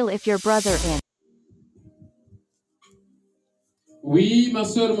you feel if your brother in? Oui, ma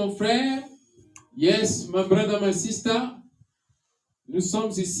soeur, mon frère. Yes, my brother, my sister. Nous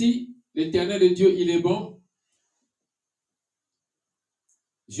sommes ici. L'Éternel de Dieu, il est bon.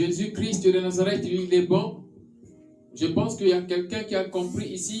 Jésus-Christ de Nazareth, il est bon. Je pense qu'il y a quelqu'un qui a compris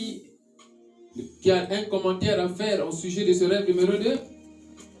ici, qui a un commentaire à faire au sujet de ce rêve numéro 2.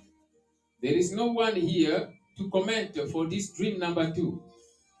 There is no one here to comment for this dream number 2.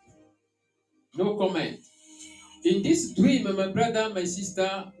 No comment. In this dream, my brother, my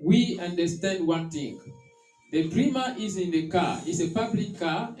sister, we understand one thing. The dreamer is in the car. It's a public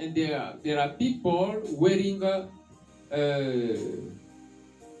car, and there are people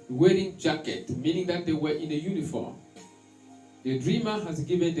wearing jacket, meaning that they were in a uniform. The dreamer has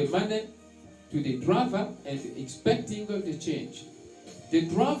given the money to the driver and expecting the change. The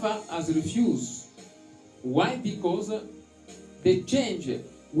driver has refused. Why? Because the change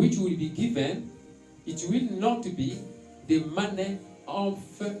which will be given, it will not be the money of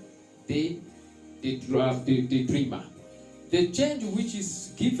the dreamer. The change which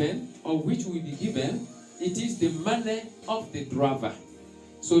is given, or which will be given, it is the money of the driver.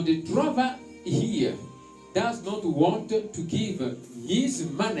 So the driver here does not want to give his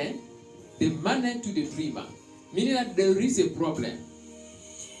money, the money to the dreamer, meaning that there is a problem.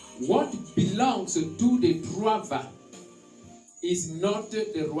 What belongs to the driver is not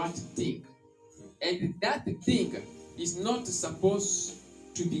the right thing, and that thing is not supposed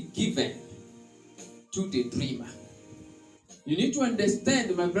to be given to the dreamer. You need to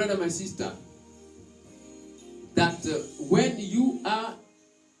understand, my brother, my sister, that when you are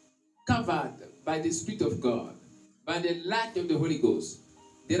covered by the Spirit of God, by the light of the Holy Ghost,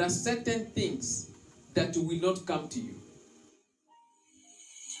 there are certain things that will not come to you.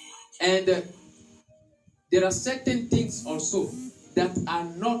 And there are certain things also that are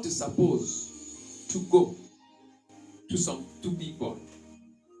not supposed to go to people.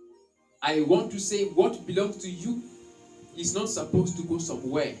 I want to say what belongs to you is not supposed to go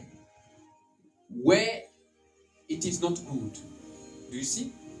somewhere where it is not good. Do you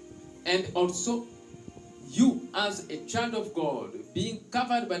see? And also, you as a child of God, being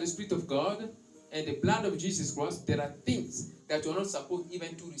covered by the Spirit of God and the blood of Jesus Christ, there are things that you're not supposed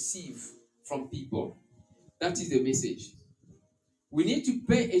even to receive from people. That is the message. We need to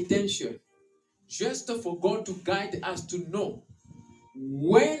pay attention just for God to guide us to know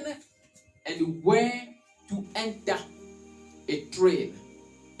when and where to enter a train,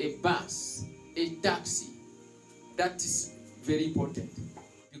 a bus, a taxi. That is very important,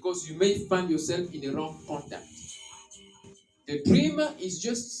 because you may find yourself in the wrong contact. The dreamer is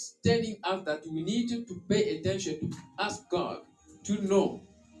just telling us that we need to pay attention, to ask God to know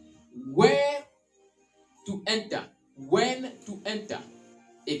where to enter, when to enter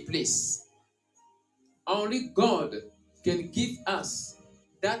a place. Only God can give us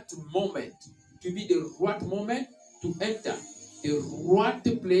that moment to be the right moment to enter the right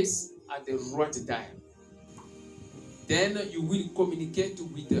place at the right time. Then you will communicate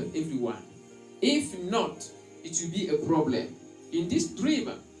with everyone. If not, it will be a problem. In this dream,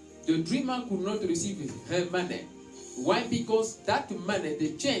 the dreamer could not receive her money. Why? Because that money,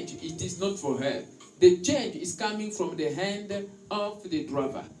 the change, it is not for her. The change is coming from the hand of the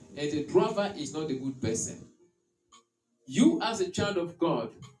driver, and the driver is not a good person. You as a child of God,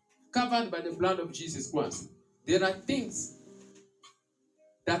 covered by the blood of Jesus Christ, there are things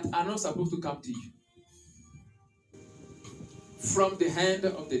that are not supposed to come to you from the hand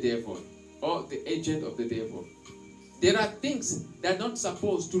of the devil or the agent of the devil. There are things that are not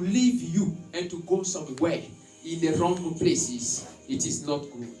supposed to leave you and to go somewhere in the wrong places. It is not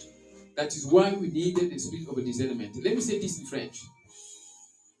good. That is why we need the spirit of discernment. Let me say this in French.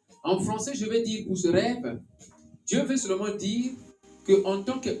 En français, je vais dire pour ce rêve, Dieu veut seulement dire qu'en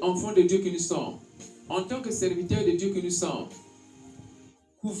tant qu'enfant de Dieu que nous sommes, en tant que serviteur de Dieu que nous sommes,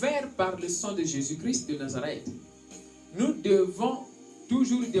 couverts par le sang de Jésus-Christ de Nazareth, nous devons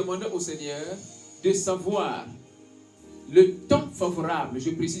toujours demander au Seigneur de savoir le temps favorable,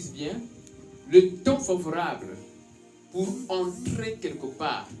 je précise bien, le temps favorable pour entrer quelque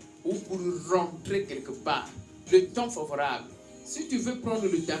part ou pour rentrer quelque part. Le temps favorable. Si tu veux prendre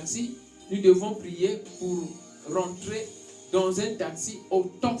le taxi, nous devons prier pour rentrer dans un taxi au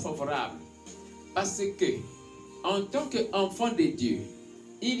temps favorable. Parce que, en tant qu'enfant de Dieu,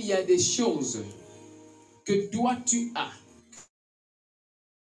 il y a des choses que toi tu as.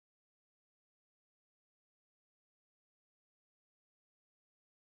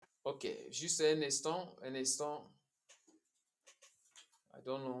 Ok, juste un instant. I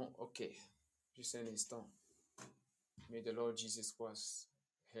don't know. Ok, juste un instant. May the Lord Jesus Christ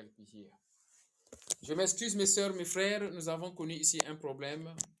help me here. Je m'excuse mes sœurs, mes frères, nous avons connu ici un problème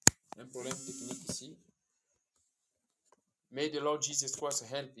technique ici. May the Lord Jesus Christ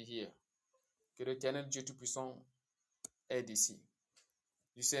help me here. Que l'Éternel Dieu Tout-Puissant aide ici.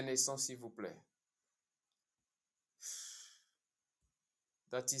 Juste un instant, s'il vous plaît.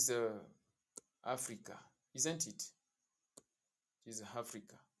 That is Africa, isn't it? It is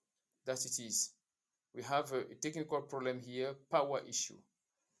Africa. That it is. We have a technical problem here, power issue.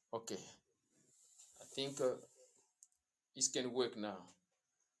 Okay. I think it can work now.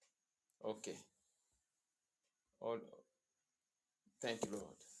 Okay. Oh, thank you,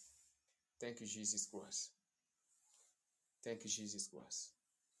 Lord. Thank you, Jesus Christ. Thank you, Jesus Christ.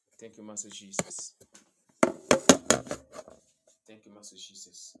 Thank you, Master Jesus. Thank you, Master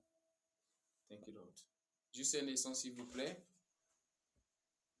Jesus. Thank you, Lord. Juste un instant, s'il vous plaît.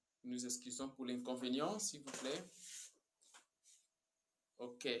 Nous excusons pour l'inconvénient, s'il vous plaît.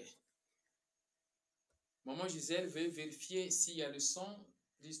 OK. Maman Gisèle veut vérifier s'il y a le son.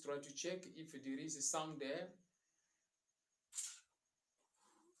 Please try to check if there is a sound there.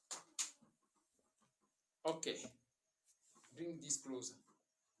 OK. Bring this closer.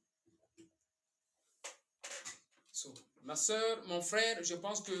 So, ma soeur, mon frère, je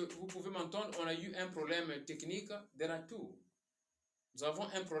pense que vous pouvez m'entendre. On a eu un problème technique. There are two. Nous avons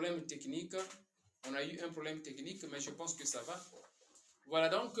un problème technique. On a eu un problème technique, mais je pense que ça va. Voilà,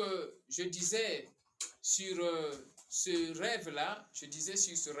 donc, je disais sur ce rêve-là,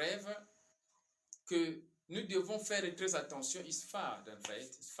 que nous devons faire très attention. It's far, en fait,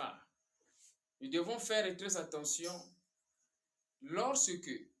 it's far. Nous devons faire très attention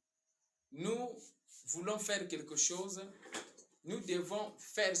lorsque nous voulons faire quelque chose. Nous devons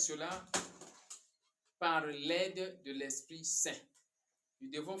faire cela par l'aide de l'Esprit Saint. Nous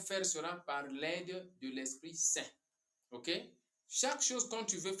devons faire cela par l'aide de l'Esprit Saint. OK? Chaque chose, quand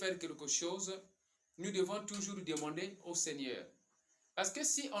tu veux faire quelque chose, nous devons toujours demander au Seigneur. Parce que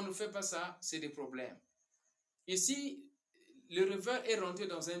si on ne fait pas ça, c'est des problèmes. Ici, le rêveur est rentré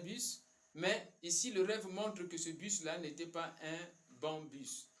dans un bus, mais ici, le rêve montre que ce bus-là n'était pas un bon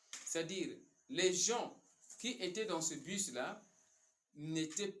bus. C'est-à-dire, les gens qui étaient dans ce bus-là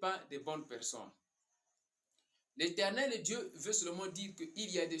n'étaient pas des bonnes personnes. L'Éternel Dieu veut seulement dire qu'il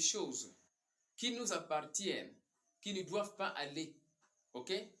y a des choses qui nous appartiennent, qui ne doivent pas aller.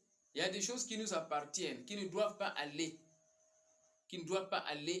 OK? Il y a des choses qui nous appartiennent, qui ne doivent pas aller. Qui ne doivent pas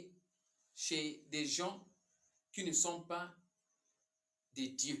aller chez des gens qui ne sont pas des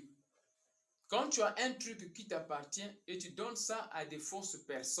dieux. Quand tu as un truc qui t'appartient et tu donnes ça à des fausses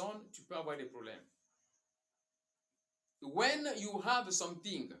personnes, tu peux avoir des problèmes. When you have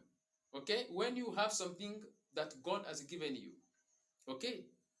something, okay? When you have something that God has given you, okay?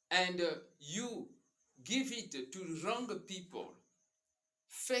 And you give it to wrong people,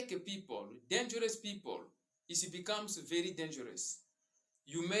 fake people, dangerous people, it becomes very dangerous.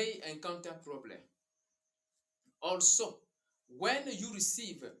 You may encounter problem. Also, when you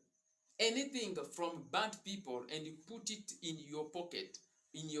receive anything from bad people and you put it in your pocket,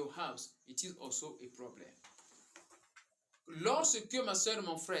 in your house, it is also a problem. Lorsque, ma soeur,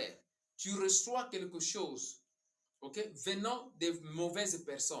 mon frère, tu reçois quelque chose, okay, venant de mauvaises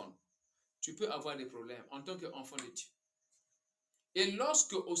personnes, tu peux avoir des problèmes en tant qu'enfant de Dieu. Et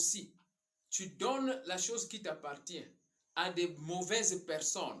lorsque aussi, tu donnes la chose qui t'appartient à des mauvaises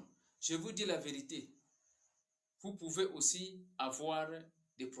personnes, je vous dis la vérité, vous pouvez aussi avoir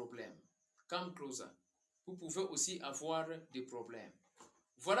des problèmes. Come closer. Vous pouvez aussi avoir des problèmes.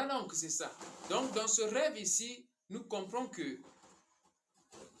 Voilà donc, c'est ça. Donc, dans ce rêve ici, nous comprenons que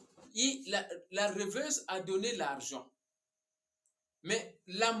la rêveuse a donné l'argent. Mais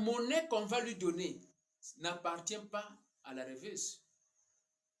la monnaie qu'on va lui donner n'appartient pas à la rêveuse.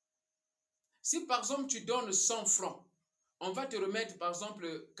 Si par exemple tu donnes 100 francs, on va te remettre par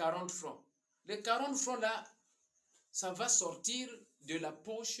exemple 40 francs. Les 40 francs là, ça va sortir de la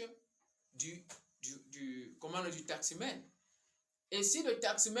poche du taximan. Et si le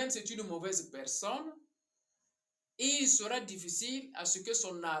taximan c'est une mauvaise personne, il sera difficile à ce que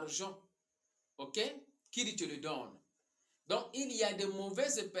son argent, ok, qu'il te le donne. Donc il y a de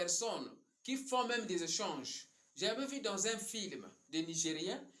mauvaises personnes qui font même des échanges. J'avais vu dans un film des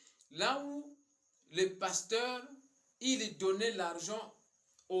Nigériens, là où le pasteur, il donnait l'argent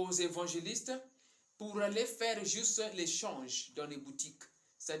aux évangélistes pour aller faire juste l'échange dans les boutiques.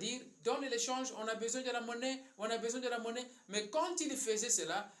 C'est-à-dire, dans l'échange, on a besoin de la monnaie, Mais quand ils faisaient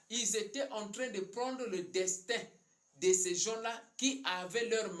cela, ils étaient en train de prendre le destin de ces gens-là qui avaient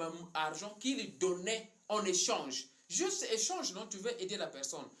leur argent, qu'ils donnaient en échange. Juste échange, non, tu veux aider la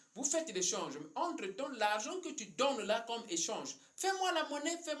personne. Vous faites l'échange. Entre-temps, l'argent que tu donnes là comme échange, fais-moi la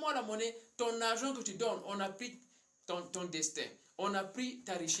monnaie, ton argent que tu donnes, on a pris ton destin, on a pris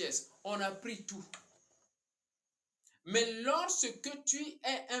ta richesse, on a pris tout. Mais lorsque tu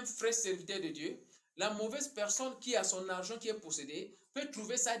es un vrai serviteur de Dieu, la mauvaise personne qui a son argent qui est possédé peut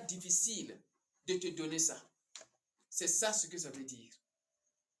trouver ça difficile de te donner ça. C'est ça ce que ça veut dire.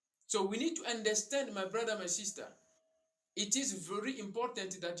 So we need to understand, my brother, my sister, it is very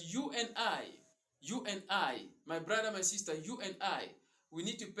important that you and I, my brother, my sister, you and I, we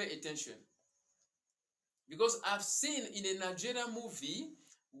need to pay attention. Because I've seen in a Nigerian movie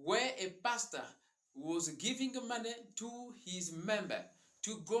where a pastor was giving money to his member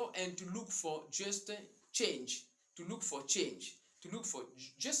to go and to look for just change, to look for change, to look for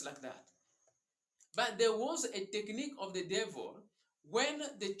just like that. But there was a technique of the devil. When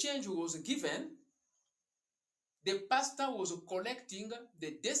the change was given, the pastor was collecting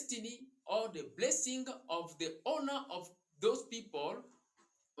the destiny or the blessing of the owner of those people,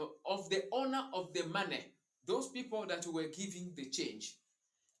 of the owner of the money, those people that were giving the change.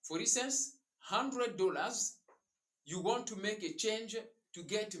 For instance, $100, you want to make a change to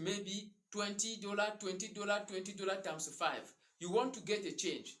get maybe $20, $20, $20 times 5. You want to get a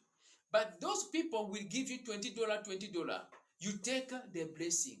change. But those people will give you $20, $20. You take the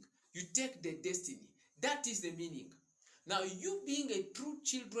blessing. You take the destiny. That is the meaning. Now, you being a true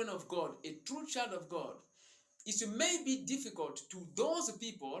children of God, a true child of God, it may be difficult to those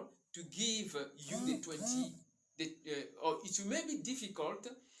people to give you the 20, or it may be difficult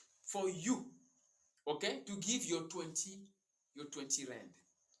for you, okay, to give your 20 rand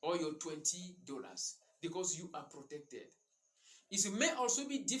or your $20 because you are protected. It may also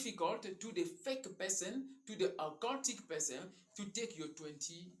be difficult to the fake person, to the occultic person, to take your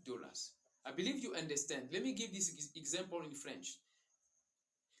 $20. I believe you understand. Let me give this example in French.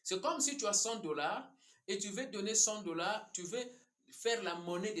 C'est comme si tu as $100 et tu veux donner $100, tu veux faire la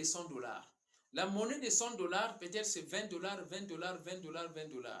monnaie de $100. La monnaie de $100, peut-être c'est $20, $20, $20,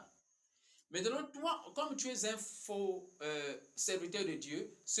 $20. Maintenant, toi, comme tu es un faux serviteur de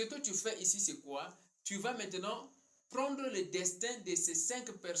Dieu, ce que tu fais ici, c'est quoi? Tu vas maintenant prendre le destin de ces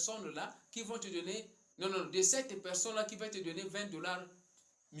 5 personnes-là qui vont te donner, de cette personne-là qui va te donner $20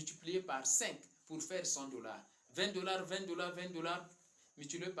 multiplié par 5 pour faire $100. $20, $20, $20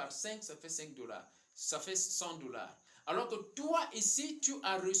 multiplié par 5, ça fait $5. Ça fait $100. Alors que toi, ici, tu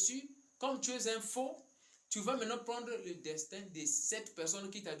as reçu, comme tu es un faux, tu vas maintenant prendre le destin de cette personne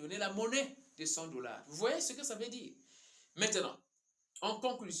qui t'a donné la monnaie de $100. Vous voyez ce que ça veut dire? Maintenant, en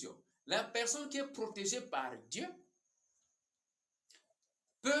conclusion, la personne qui est protégée par Dieu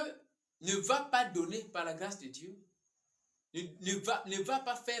ne va pas donner par la grâce de Dieu, ne va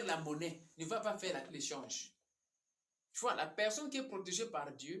pas faire la monnaie, ne va pas faire l'échange. Tu vois, la personne qui est protégée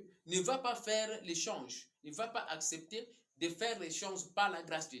par Dieu ne va pas faire l'échange, ne va pas accepter de faire l'échange par la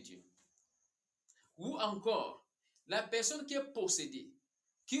grâce de Dieu. Ou encore, la personne qui est possédée,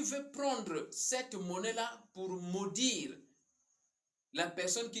 qui veut prendre cette monnaie-là pour maudire la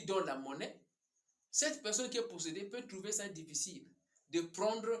personne qui donne la monnaie, cette personne qui est possédée peut trouver ça difficile de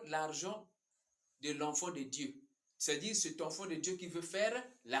prendre l'argent de l'enfant de Dieu. C'est-à-dire cet enfant de Dieu qui veut faire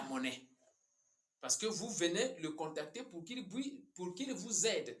la monnaie. Parce que vous venez le contacter pour qu'il vous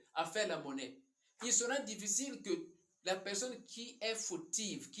aide à faire la monnaie. Il sera difficile que la personne qui est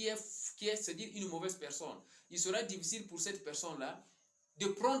fautive, qui est c'est-à-dire une mauvaise personne, il sera difficile pour cette personne-là de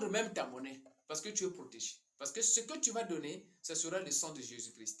prendre même ta monnaie parce que tu es protégé. Parce que ce que tu vas donner, ce sera le sang de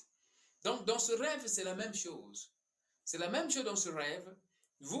Jésus-Christ. Donc, dans ce rêve, c'est la même chose. C'est la même chose dans ce rêve.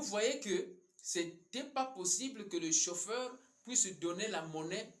 Vous voyez que ce n'était pas possible que le chauffeur puisse donner la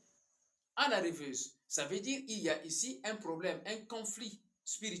monnaie à la rêveuse. Ça veut dire qu'il y a ici un problème, un conflit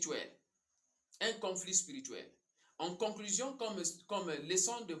spirituel. Un conflit spirituel. En conclusion, comme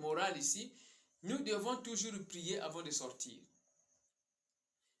leçon de morale ici, nous devons toujours prier avant de sortir.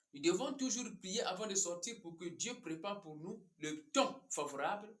 Nous devons toujours prier avant de sortir pour que Dieu prépare pour nous le temps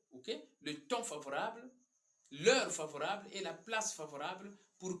favorable, le temps favorable, l'heure favorable et la place favorable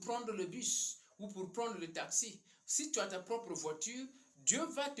pour prendre le bus ou pour prendre le taxi. Si tu as ta propre voiture, Dieu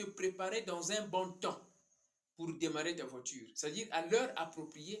va te préparer dans un bon temps pour démarrer ta voiture, c'est-à-dire à l'heure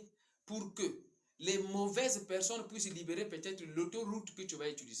appropriée pour que les mauvaises personnes puissent libérer peut-être l'autoroute que tu vas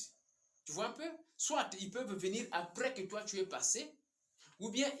utiliser. Tu vois un peu? Soit ils peuvent venir après que toi tu es passé, ou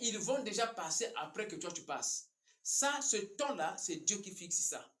bien ils vont déjà passer après que toi tu passes. Ça, ce temps-là, c'est Dieu qui fixe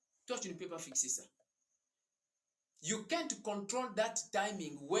ça. Toi, tu ne peux pas fixer ça. You can't control that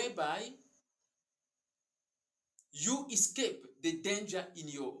timing whereby you escape the danger in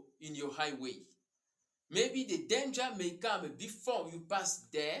your highway. Maybe the danger may come before you pass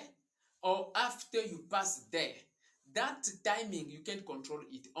there or after you pass there. That timing, you can't control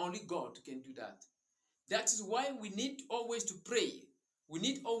it. Only God can do that. That is why we need always to pray. We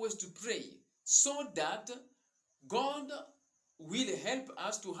need always to pray so that God will help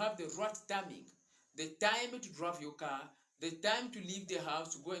us to have the right timing. The time to drive your car, the time to leave the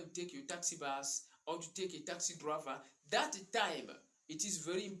house to go and take your taxi bus or to take a taxi driver. That time, it is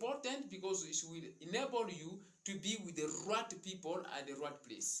very important because it will enable you to be with the right people at the right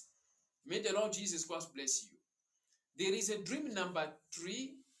place. May the Lord Jesus Christ bless you. There is a dream number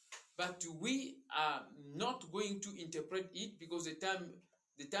 3, but we are not going to interpret it because the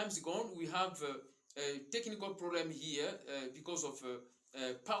time is gone. We have technical problem here because of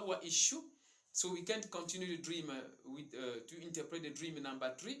power issue. So we can't continue the dream to interpret the dream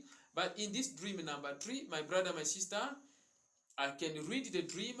number 3. But in this dream number 3, my brother, my sister, I can read the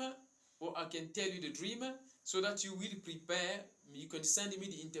dream or I can tell you the dream so that you will prepare. You can send me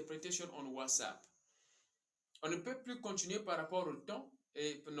the interpretation on WhatsApp. On ne peut plus continuer par rapport au temps,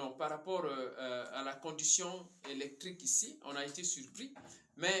 et non, par rapport à la condition électrique ici. On a été surpris.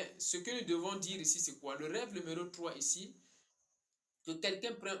 Mais ce que nous devons dire ici, c'est quoi? Le rêve numéro 3 ici, que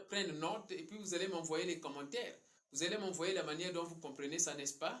quelqu'un prenne note et puis vous allez m'envoyer les commentaires. Vous allez m'envoyer la manière dont vous comprenez ça,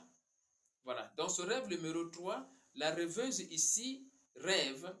 n'est-ce pas? Voilà. Dans ce rêve numéro 3, la rêveuse ici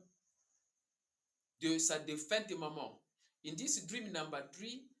rêve de sa défunte maman. In this dream number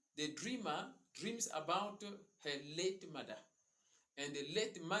 3, the dreamer dreams about her late mother. And the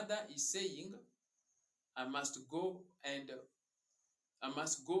late mother is saying, I must go and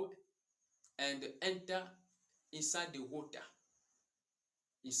enter inside the water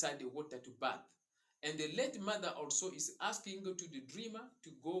to bath. And the late mother also is asking to the dreamer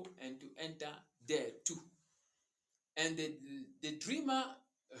to go and to enter there too. And the dreamer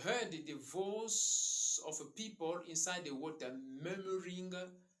heard the voice of people inside the water murmuring,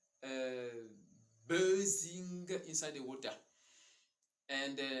 buzzing inside the water.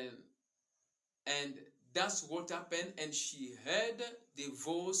 And that's what happened. And she heard the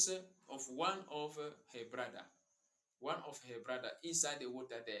voice of one of her brother inside the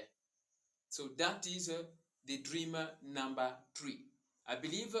water there. So that is the dream number 3. I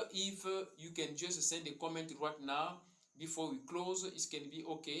believe if you can just send a comment right now before we close, it can be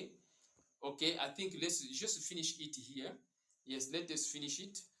okay. Okay, I think let's just finish it here. Yes, let us finish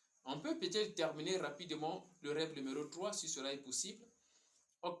it. On peut peut-être terminer rapidement le rêve numéro 3 si cela est possible.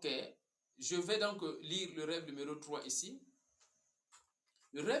 Ok, je vais donc lire le rêve numéro 3 ici.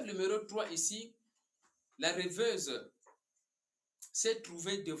 Le rêve numéro 3 ici, la rêveuse s'est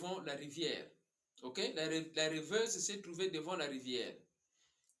trouvée devant la rivière. Ok, la rêveuse s'est trouvée devant la rivière.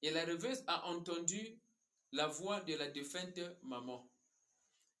 Et la rêveuse a entendu la voix de la défunte maman.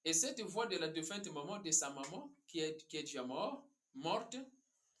 Et cette voix de la défunte maman, de sa maman, qui est déjà morte,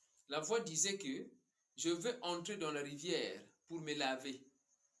 la voix disait que je veux entrer dans la rivière pour me laver.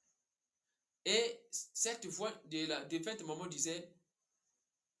 Et cette voix de la défunte maman disait,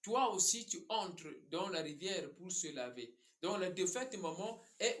 toi aussi tu entres dans la rivière pour se laver. Donc la défunte maman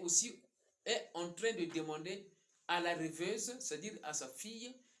est en train de demander à la rêveuse, c'est-à-dire à sa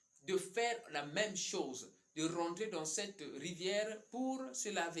fille, de faire la même chose, de rentrer dans cette rivière pour se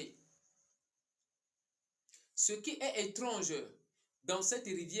laver. Ce qui est étrange dans cette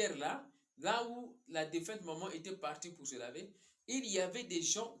rivière-là, là où la défunte maman était partie pour se laver, il y avait des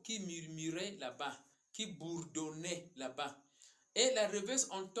gens qui murmuraient là-bas, qui bourdonnaient là-bas. Et la rêveuse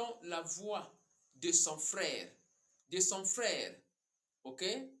entend la voix de son frère, ok,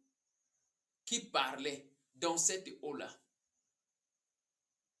 qui parlait dans cette eau-là.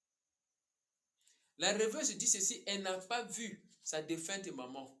 La rêveuse dit ceci, elle n'a pas vu sa défunte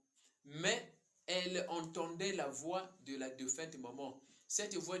maman, mais elle entendait la voix de la défunte maman.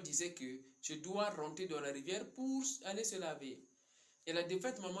 Cette voix disait que je dois rentrer dans la rivière pour aller se laver. Et la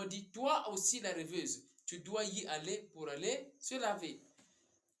défunte maman dit, toi aussi la rêveuse, tu dois y aller pour aller se laver.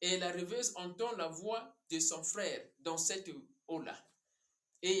 Et la rêveuse entend la voix de son frère dans cette eau-là.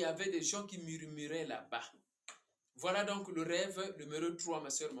 Et il y avait des gens qui murmuraient là-bas. Voilà donc le rêve numéro 3,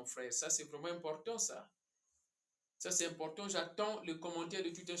 ma soeur, mon frère. Ça, c'est vraiment important, ça. Ça, c'est important. J'attends le commentaire de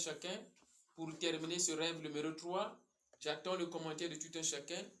tout un chacun pour terminer ce rêve numéro 3. J'attends le commentaire de tout un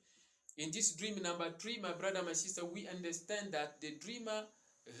chacun. In this dream number 3, my brother, my sister, we understand that the dreamer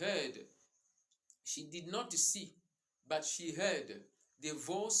heard. She did not see, but she heard the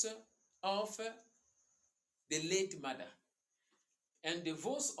voice of the late mother. And the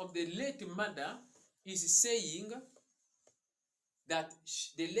voice of the late mother is saying that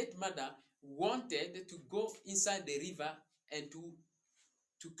the late mother wanted to go inside the river and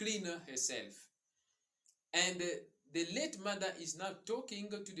to clean herself. And the late mother is now talking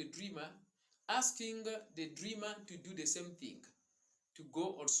to the dreamer, asking the dreamer to do the same thing, to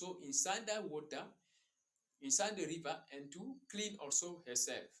go also inside the water, inside the river, and to clean also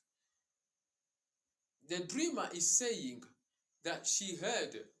herself. The dreamer is saying that she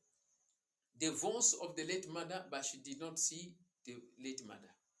heard the voice of the late mother, but she did not see the late mother.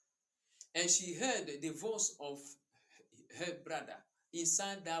 And she heard the voice of her brother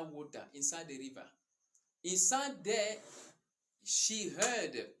inside that water, inside the river. Inside there, she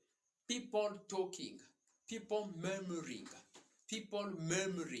heard people talking, people murmuring.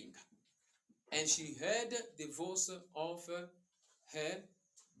 And she heard the voice of her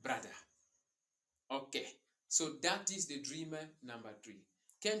brother. So that is the dream number 3.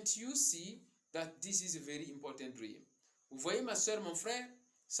 Can't you see that this is a very important dream? Vous voyez ma soeur, mon frère,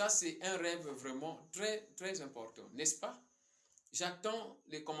 ça c'est un rêve vraiment très très important, n'est-ce pas? J'attends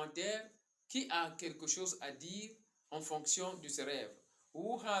les commentaires. Qui a quelque chose à dire en fonction de ce rêve?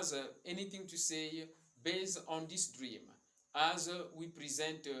 Who has anything to say based on this dream as we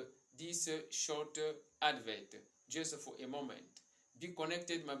present this short advert just for a moment? Be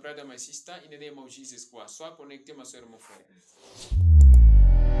connected, my brother, my sister, in the name of Jesus Christ. Sois connecté, ma soeur, mon frère.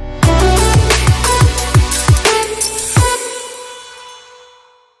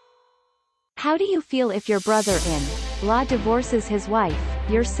 How do you feel if your brother-in-law divorces his wife,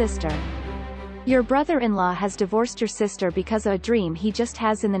 your sister? Your brother-in-law has divorced your sister because of a dream he just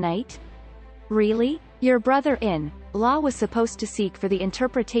has in the night? Really? Your brother-in-law was supposed to seek for the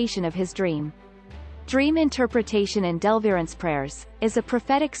interpretation of his dream. Dream interpretation and deliverance prayers is a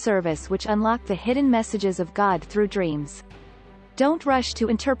prophetic service which unlock the hidden messages of God through dreams. Don't rush to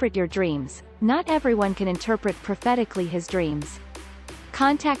interpret your dreams. Not everyone can interpret prophetically his dreams.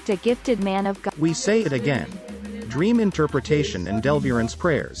 Contact a gifted man of God. We say it again. Dream interpretation and deliverance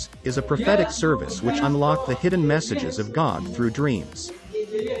prayers is a prophetic service which unlock the hidden messages of God through dreams.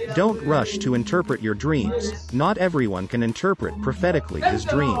 Don't rush to interpret your dreams. Not everyone can interpret prophetically his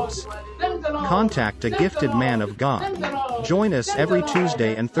dreams. Contact a gifted man of God. Join us every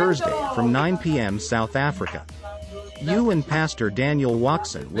Tuesday and Thursday from 9 p.m. South Africa. You and Pastor Daniel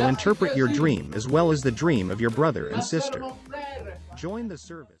Watson will interpret your dream as well as the dream of your brother and sister. Join the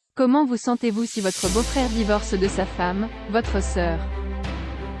service. Comment vous sentez-vous si votre beau-frère divorce de sa femme, votre sœur?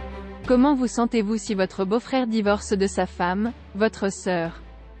 Comment vous sentez-vous si votre beau-frère divorce de sa femme, votre sœur?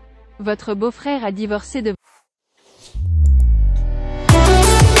 Votre beau-frère a divorcé de...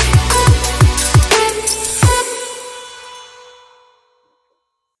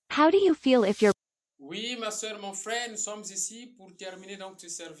 How do you feel if your Oui, ma soeur, mon frère, nous sommes ici pour terminer donc ce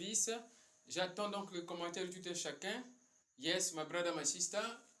service. J'attends donc le commentaire de tout un chacun. Yes, my brother, my sister.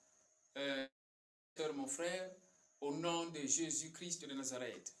 Mon frère, au nom de Jésus-Christ de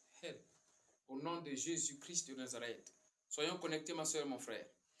Nazareth. Au nom de Jésus-Christ de Nazareth. Soyons connectés, ma soeur, mon frère.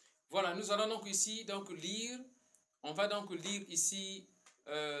 Voilà, nous allons donc ici lire. On va donc lire ici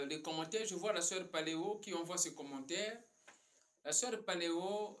les commentaires. Je vois la soeur Paléo qui envoie ses commentaires. La soeur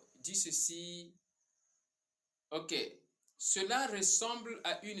Paléo dit ceci. Ok. Cela ressemble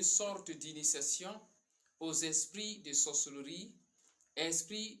à une sorte d'initiation aux esprits de sorcellerie,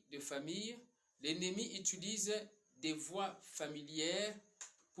 esprits de famille. L'ennemi utilise des voies familières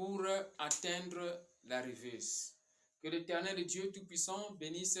pour atteindre la rêveuse. Que l'Éternel Dieu Tout-Puissant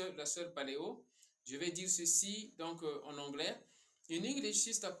bénisse la sœur Paléo. Je vais dire ceci donc en anglais. In English,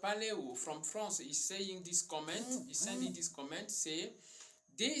 Sister Paléo from France is saying this comment, is sending this comment, say,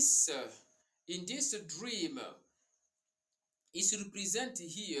 in this dream, it represents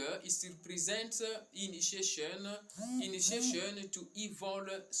here, it represents initiation to evil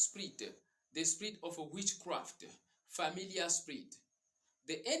spirit, the spirit of witchcraft, familiar spirit.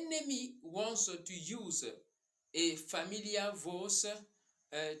 The enemy wants to use a familiar voice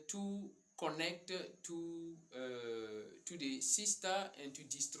to connect to the sister and to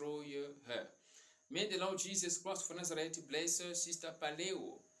destroy her. May the Lord Jesus Christ of Nazareth bless Sister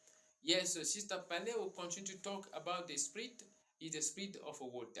Paléo. Yes, Sister Paléo continue to talk about the spirit, is the spirit of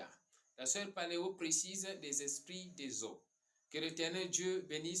water. La sœur Paléo précise les esprits des eaux. Que l'Éternel Dieu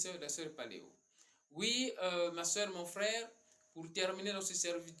bénisse la sœur Paléo. Oui, ma sœur, mon frère, pour terminer dans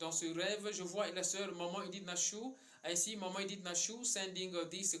ce rêve, je vois la sœur Maman Edith Nashou. I see Maman Edith Nashou sending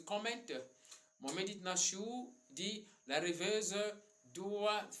this comment. Maman Edith Nashou dit, la rêveuse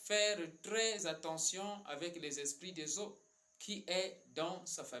doit faire très attention avec les esprits des eaux qui est dans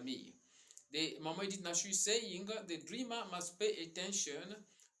sa famille. The Maman Edith Nashou is saying, the dreamer must pay attention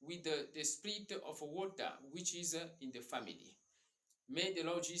with the spirit of water, which is in the family. May the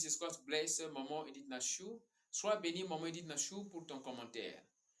Lord Jesus Christ bless Maman Edith Nashou. Sois béni, Maman Edith Nashou, pour ton commentaire.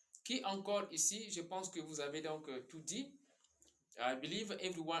 Qui encore ici, je pense que vous avez donc tout dit. I believe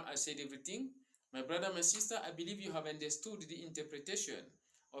everyone has said everything. My brother, my sister, I believe you have understood the interpretation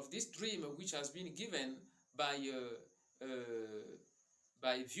of this dream which has been given by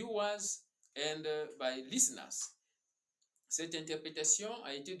viewers and by listeners. Cette interprétation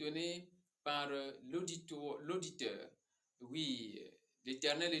a été donnée par l'auditeur. Oui,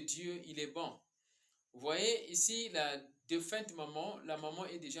 l'Éternel Dieu, il est bon. Vous voyez ici la défunte maman, la maman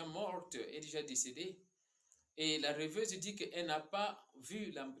est déjà morte, est déjà décédée. Et la rêveuse dit qu'elle n'a pas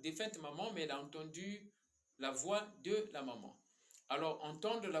vu la défunte maman, mais elle a entendu la voix de la maman. Alors,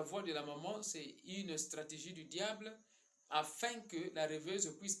 entendre la voix de la maman, c'est une stratégie du diable afin que la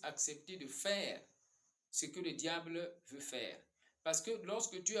rêveuse puisse accepter de faire ce que le diable veut faire. Parce que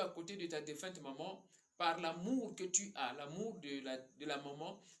lorsque tu es à côté de ta défunte maman, par l'amour que tu as, l'amour de la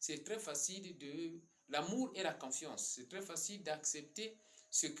maman, c'est très facile l'amour et la confiance, c'est très facile d'accepter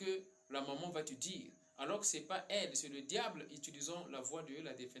ce que la maman va te dire. Alors que ce n'est pas elle, c'est le diable utilisant la voix de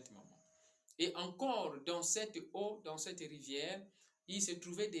la défunte maman. Et encore, dans cette eau, dans cette rivière, il se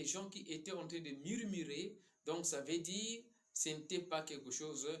trouvait des gens qui étaient en train de murmurer. Donc, ça veut dire, ce n'était pas quelque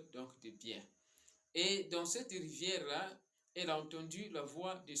chose donc, de bien. Et dans cette rivière-là, elle a entendu la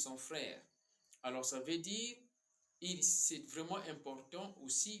voix de son frère. Alors, ça veut dire, c'est vraiment important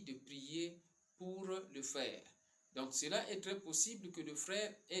aussi de prier pour le frère. Donc, cela est très possible que le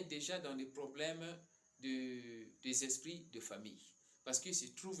frère est déjà dans des problèmes des esprits de famille, parce qu'il se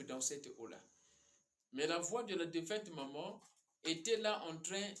trouve dans cette eau-là. Mais la voix de la défunte maman était là en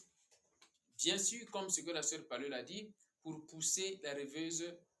train, bien sûr, comme ce que la sœur Paleux l'a dit, pour pousser la rêveuse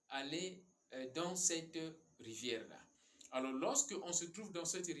à aller dans cette rivière-là. Alors, lorsque on se trouve dans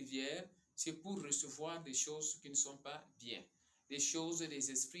cette rivière, c'est pour recevoir des choses qui ne sont pas bien, des choses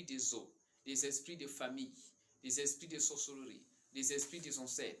des esprits des eaux, des esprits de famille, des esprits de sorcellerie, des esprits des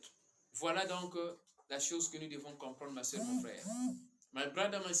ancêtres. Voilà donc la chose que nous devons comprendre, ma soeur, mon frère. My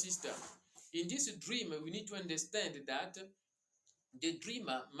brother, my sister, in this dream, we need to understand that the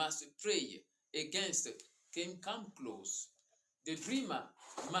dreamer must pray against, come close. The dreamer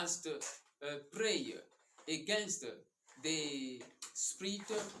must pray against the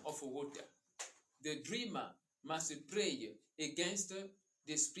spirit of water. The dreamer must pray against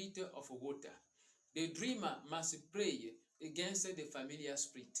the spirit of water. The dreamer must pray against the familiar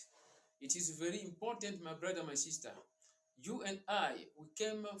spirit. It is very important, my brother, my sister. You and I, we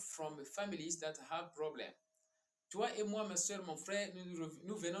came from families that have problems. Toi et moi, ma soeur, mon frère,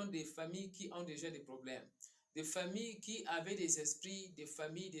 nous venons des familles qui ont déjà des problèmes. Des familles qui avaient des esprits, des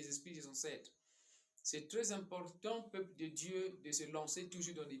familles, des esprits des ancêtres. C'est très important, peuple de Dieu, de se lancer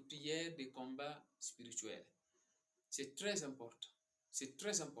toujours dans des prières, des combats spirituels. C'est très important. C'est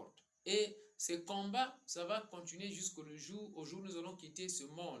très important. Et ces combats, ça va continuer jusqu'au jour où nous allons quitter ce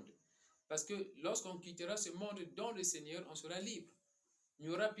monde. Parce que lorsqu'on quittera ce monde dans le Seigneur, on sera libre. Il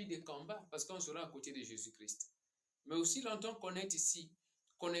n'y aura plus de combats parce qu'on sera à côté de Jésus-Christ. Mais aussi longtemps qu'on est ici,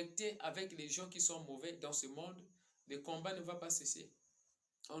 connecté avec les gens qui sont mauvais dans ce monde, le combat ne va pas cesser.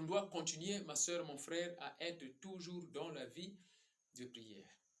 On doit continuer, ma soeur, mon frère, à être toujours dans la vie de prière.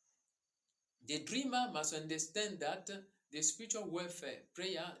 The dreamer must understand that the spiritual warfare,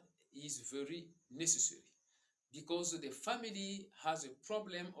 prayer, is very necessary because the family has a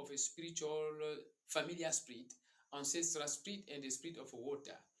problem of a spiritual, familiar spirit, ancestral spirit, and the spirit of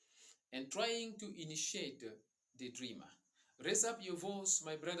water, and trying to initiate the dreamer. Raise up your voice,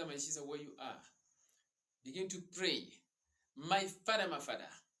 my brother, my sister, where you are. Begin to pray. My Father,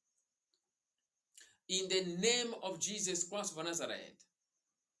 in the name of Jesus Christ of Nazareth,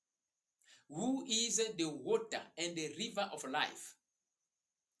 who is the water and the river of life,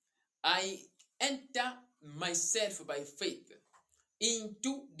 I enter myself by faith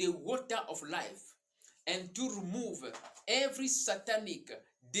into the water of life and to remove every satanic,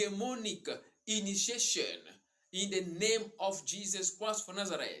 demonic initiation in the name of Jesus Christ of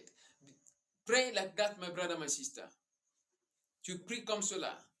Nazareth. Pray like that, my brother, my sister. Tu pries comme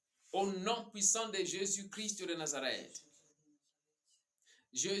cela, au nom puissant de Jésus-Christ de Nazareth.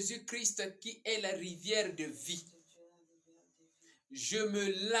 Jésus-Christ qui est la rivière de vie. Je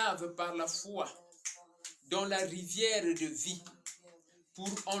me lave par la foi dans la rivière de vie pour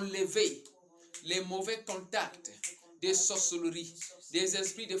enlever les mauvais contacts des sorcelleries, des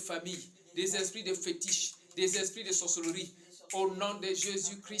esprits de famille, des esprits de fétiche, des esprits de sorcellerie. Au nom de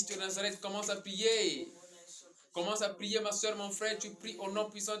Jésus-Christ de Nazareth, commence à prier. Commence à prier, ma soeur, mon frère. Tu pries au nom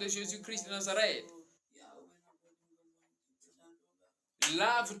puissant de Jésus-Christ de Nazareth.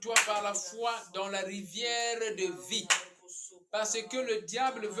 Lave-toi par la foi dans la rivière de vie. Parce que le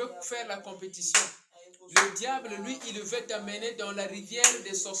diable veut faire la compétition. Le diable, lui, il veut t'amener dans la rivière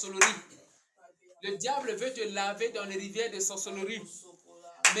des sorcelleries. Le diable veut te laver dans les rivières de sorcellerie.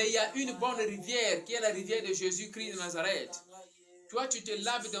 Mais il y a une bonne rivière qui est la rivière de Jésus-Christ de Nazareth. Toi, tu te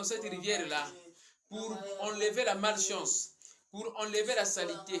laves dans cette rivière-là pour enlever la malchance, pour enlever la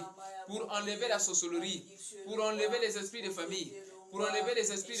saleté, pour enlever la sorcellerie, pour enlever les esprits de famille, pour enlever les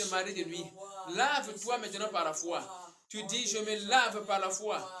esprits de mari de nuit. Lave-toi maintenant par la foi. Tu dis, je me lave par la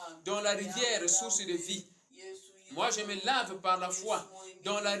foi dans la rivière source de vie. Moi, je me lave par la foi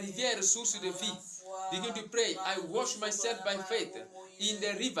dans la rivière source de vie. Begin to pray. I wash myself by faith in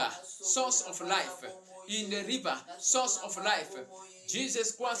the river, source of life. In the river, source of life.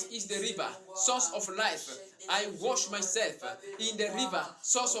 Jesus Christ is the river, source of life. I wash myself in the river,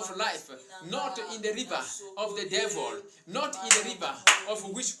 source of life, not in the river of the devil, not in the river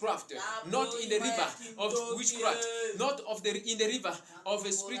of witchcraft, not in the river of witchcraft, not in the river of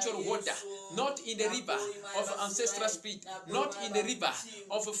spiritual water, not in the river of ancestral spirit, not in the river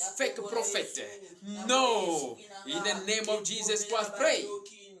of fake prophet. No, in the name of Jesus Christ, pray.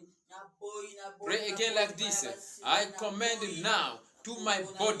 Pray again like this. I command now to my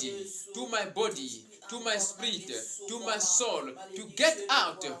body, to my body, to my spirit, to my soul, to get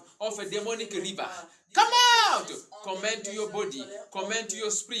out of a demonic river. Come out! Command to your body, command to your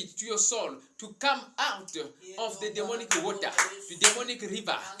spirit, to your soul, to come out of the demonic water, the demonic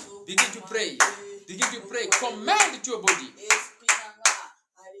river. Begin to pray. Begin to pray. Command to your body.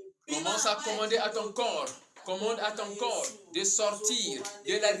 Commence à commander à ton corps. Commande à ton corps de sortir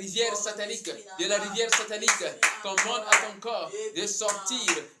de la rivière satanique, de la rivière satanique. Commande à ton corps de sortir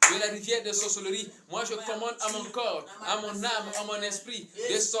de la rivière de sorcellerie. Moi, je commande à mon corps, à mon âme, à mon esprit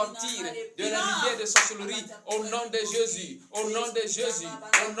de sortir de la rivière de sorcellerie au nom de Jésus, au nom de Jésus,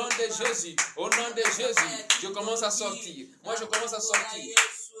 au nom de Jésus, au nom de Jésus. Je commence à sortir. Moi, je commence à sortir.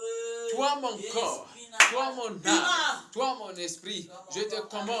 Toi, mon corps, toi, mon âme, toi, mon esprit, je te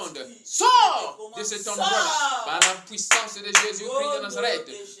commande, sors de cet endroit-là par la puissance de Jésus-Christ de Nazareth.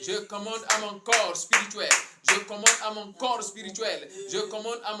 Je commande à mon corps spirituel, je commande à mon corps spirituel, je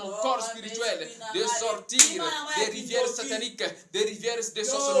commande à mon corps spirituel de sortir des rivières sataniques, des rivières de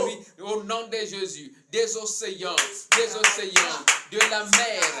sorcellerie au nom de Jésus, des océans, de la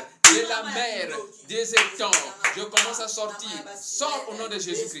mer, des étangs. Je commence à sortir. Sors au nom de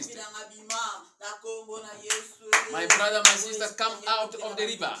Jésus-Christ. My brother, my sister, come out of the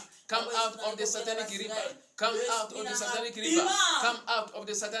river. Come out of the satanic river. Come out of the satanic river. Come out of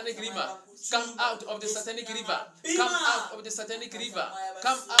the satanic river. Come out of the satanic river. Come out of the satanic river.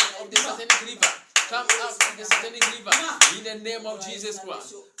 Come out of the satanic river. Come out of the satanic river in the name of Jesus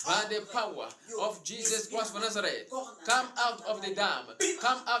Christ. By the power of Jesus Christ of Nazareth. Come out of the dam.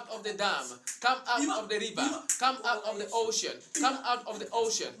 Come out of the dam. Come out of the river. Come out of the ocean. Come out of the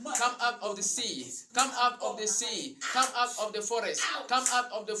ocean. Come out of the sea. Come out of the sea. Come out of the forest. Come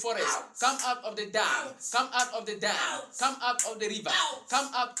out of the forest. Come out of the dam. Come out of the dam. Come out of the river. Come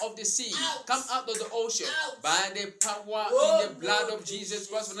out of the sea. Come out of the ocean. By the power in the blood of Jesus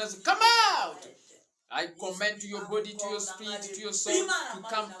Christ of Nazareth. Come out! I command to your body, to your spirit, to your soul to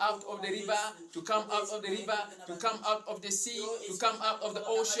come out of the river, to come out of the river, to come out of the sea, to come out of the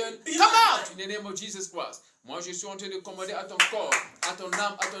ocean. Come out in the name of Jesus Christ. Moi, je suis en train de commander à ton corps, à ton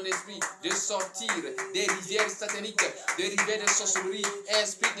âme, à ton esprit de sortir des rivières sataniques, des rivières de sorcellerie.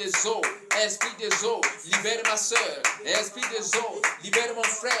 Esprit des eaux, libère ma soeur. Esprit des eaux, libère mon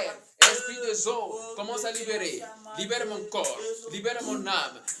frère. Esprit des eaux, commence à libérer. Libère mon corps, libère mon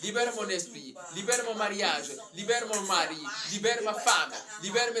âme, libère mon esprit, libère mon mariage, libère mon mari, libère ma femme,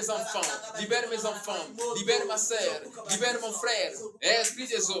 libère mes enfants, libère ma soeur, libère mon frère. Esprit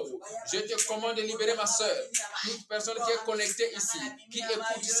des eaux, je te commande de libérer ma soeur. Toute personne qui est connectée ici, qui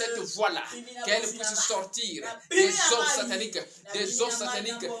écoute cette voix-là, qu'elle puisse sortir des eaux sataniques,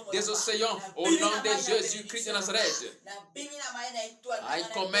 des océans, au nom de Jésus-Christ de Nazareth. I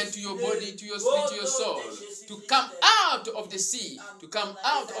command to your body, to your spirit, to your soul, to come out of the sea, to come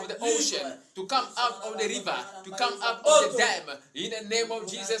out of the ocean, to come out of the river, to come out of the dam. In the name of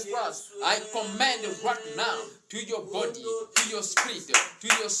Jesus Christ, I command right now to your body, to your spirit, to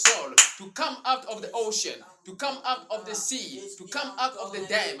your soul, to come out of the ocean, to come out of the sea, to come out of the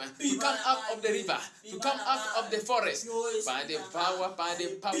dam, to come out of the river, to come out of the forest, by the power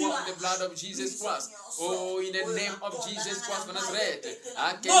of the blood of Jesus Christ. Oh, in the name of Jesus Christ of Nazareth,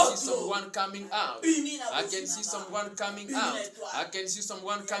 I can see someone coming out. I can see someone coming out. I can see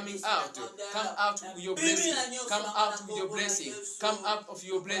someone coming out. Come out with your blessing. Come out with your blessing. Come out of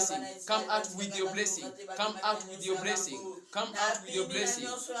your blessing. Come out with your blessing. Come out with your blessing. Come out with your blessing.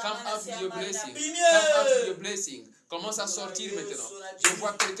 Come out with your blessing. Come out with your blessing. Commence à sortir maintenant. Je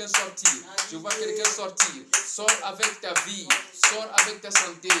vois quelqu'un sortir. Je vois quelqu'un sortir. Sors avec ta vie. Sors avec ta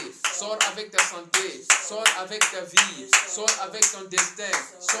santé. Sors avec ta santé. Sors avec ta vie. Sors avec ton destin.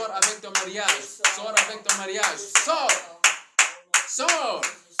 Sors avec ton mariage. Sors avec ton mariage. Sors. Sors.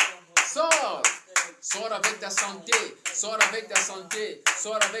 Sors. Sors avec ta santé. Sors avec ta santé.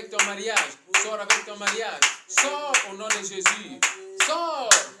 Sors avec ton mariage. Sors avec ton mariage. Sors au nom de Jésus. Sors.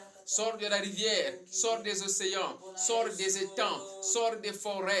 sors de la rivière, sors des océans, sors des étangs, sors des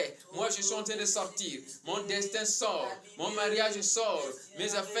forêts. Moi, je suis en train de sortir. Mon destin sort, mon mariage sort,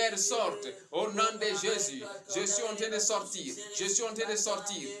 mes affaires sortent. Au nom de Jésus, je suis en train de sortir. Je suis en train de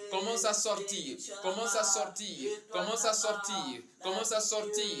sortir. Commence à sortir. Commence à sortir. Commence à sortir. Commence à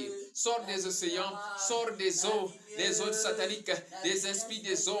sortir. Sors des océans, sors des eaux sataniques, des esprits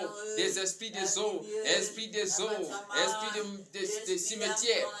des eaux, des esprits des eaux, esprits des eaux, esprits des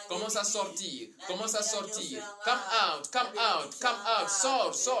cimetières. Commence à sortir. Commence à sortir. Come out, come out, come out.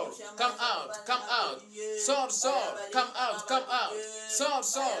 Sors, sors. Come out, come out. Sors, sors. Come out, come out. Sors,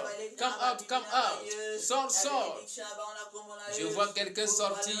 sors. Come out, come out. Sors, sors. Je vois quelqu'un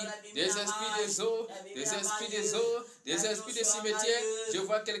sortir des esprits des eaux, des esprits des eaux, des esprits des cimetières. Je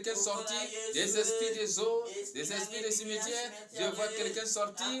vois quelqu'un sortir des esprits des eaux, des esprits des cimetières. Je vois quelqu'un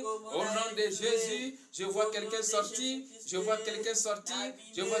sortir au nom de Jésus. Je vois quelqu'un sortir. Je vois quelqu'un sortir.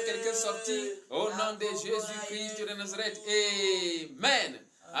 Je vois quelqu'un sortir au nom de Jésus-Christ de Nazareth. Amen.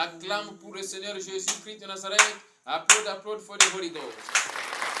 Acclame pour le Seigneur Jésus-Christ de Nazareth. Applaud, applaud for the Holy Ghost.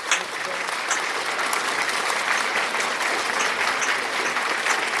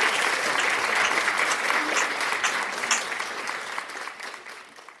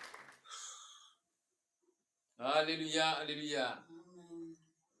 Alléluia, alléluia.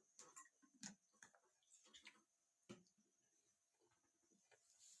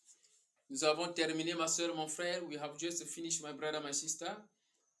 Nous avons terminé, ma soeur, mon frère. We have just finished, my brother, my sister.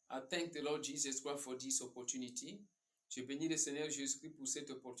 I thank the Lord Jesus Christ for this opportunity. Je bénis le Seigneur Jésus-Christ pour cette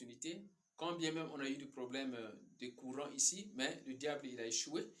opportunité. Quand bien même on a eu des problèmes de courant ici, mais le diable il a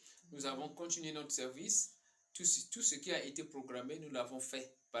échoué. Nous avons continué notre service. Tout ce qui a été programmé, nous l'avons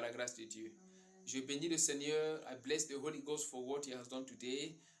fait par la grâce de Dieu. Je bénis le Seigneur. I bless the Holy Ghost for what He has done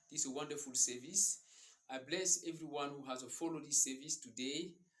today. This wonderful service. I bless everyone who has followed this service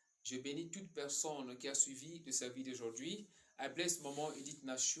today. Je bénis toute personne qui a suivi le service d'aujourd'hui. I bless Maman Edith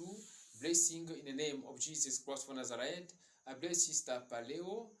Nashou. Blessing in the name of Jesus Christ of Nazareth. I bless Sister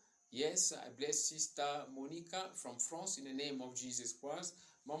Paleo. Yes, I bless Sister Monica from France in the name of Jesus Christ.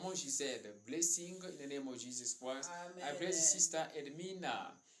 Maman Giselle, blessing in the name of Jesus Christ. Amen. I bless Sister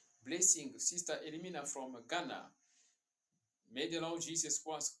Edmina. Blessing Sister Edmina from Ghana. May the Lord Jesus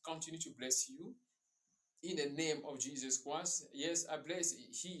Christ continue to bless you in the name of Jesus Christ. Yes, I bless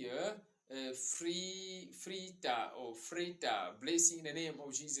here Frita. Blessing in the name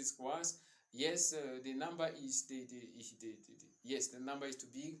of Jesus Christ. Yes, the number is yes, the number is too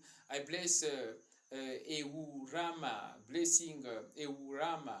big. I bless Eurama, blessing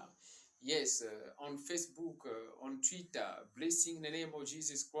Eurama. Yes, on Facebook, on Twitter, blessing in the name of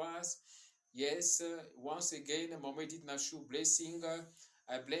Jesus Christ. Yes, once again, Mohamed Nashu, blessing.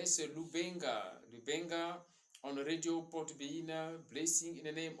 I bless Lubenga on Radio Port Beina, blessing in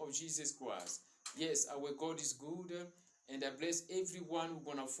the name of Jesus Christ. Yes, our God is good, and I bless everyone who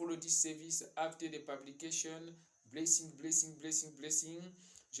gonna follow this service after the publication. Blessing, blessing, blessing, blessing.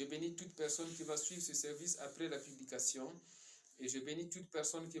 Je bénis toute personne qui va suivre ce service après la publication. Et je bénis toute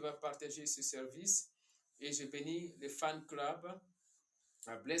personne qui va partager ce service. Et je bénis les fan club.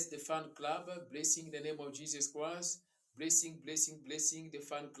 I bless the fan club. Blessing in the name of Jesus Christ. Blessing, blessing, blessing the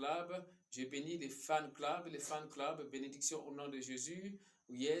fan club. Je bénis les fan club. Bénédiction au nom de Jésus.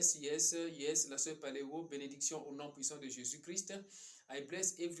 Yes, yes, yes. La sœur Paléo. Bénédiction au nom puissant de Jésus-Christ. I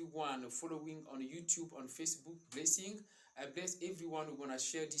bless everyone following on YouTube, on Facebook. Blessing. I bless everyone who gonna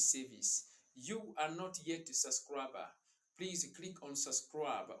share this service. You are not yet a subscriber. Please click on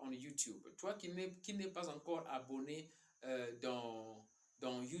subscribe on YouTube. Toi qui n'es pas encore abonné dans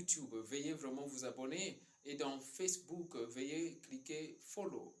YouTube, veuillez vraiment vous abonner. Et dans Facebook, veuillez cliquer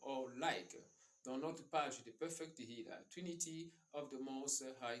follow or like dans notre page de Perfect Healer, Trinity of the Most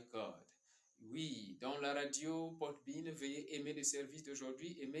High God. Oui, dans la radio Porte-Bine, veuillez aimer le service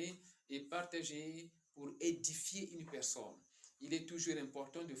d'aujourd'hui, aimer et partager pour édifier une personne. Il est toujours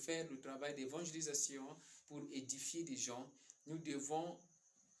important de faire le travail d'évangélisation pour édifier des gens. Nous devons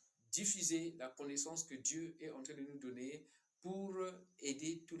diffuser la connaissance que Dieu est en train de nous donner pour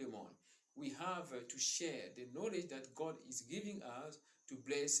aider tout le monde. We have to share the knowledge that God is giving us to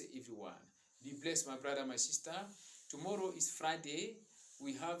bless everyone. Be blessed, my brother, my sister. Tomorrow is Friday.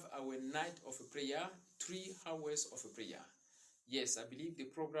 We have our night of prayer, 3 hours of prayer. Yes, I believe the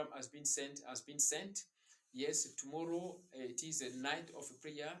program has been sent. Yes, tomorrow it is a night of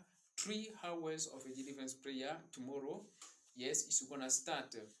prayer, 3 hours of a deliverance prayer tomorrow. Yes, it's going to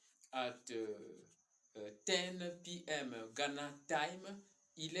start at 10 p.m. Ghana time,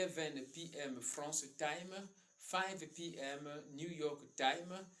 11 p.m. France time, 5 p.m. New York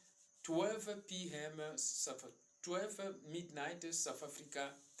time, 12 p.m. 12 midnight South Africa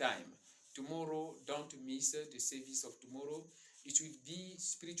time. Tomorrow, don't miss the service of tomorrow. It will be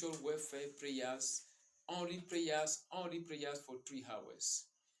spiritual warfare prayers, only prayers for 3 hours.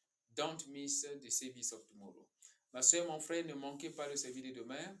 Don't miss the service of tomorrow. Ma soeur, mon frère, ne manquez pas le service de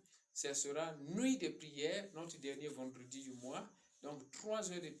demain. Ce sera nuit de prière, notre dernier vendredi du mois. Donc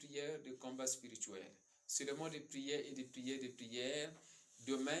 3 heures de prière, de combat spirituel. Seulement de prière et de prière, de prière.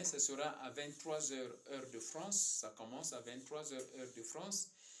 Demain, ce sera à 23h heure de France. Ça commence à 23h heure de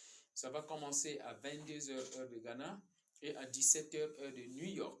France. Ça va commencer à 22h heure de Ghana et à 17h heure de New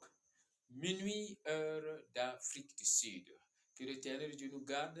York. Minuit heure d'Afrique du Sud. Que l'Éternel Dieu nous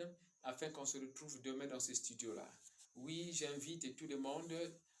garde afin qu'on se retrouve demain dans ce studio-là. Oui, j'invite tout le monde,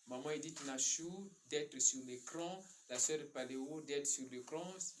 Maman Edith Nachou, d'être sur l'écran, la sœur Paléo d'être sur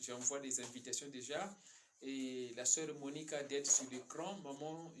l'écran. J'envoie des invitations déjà. Et la sœur Monica d'être sur l'écran,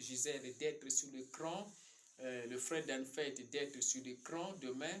 maman Gisèle d'être sur l'écran, le frère d'Anfait d'être sur l'écran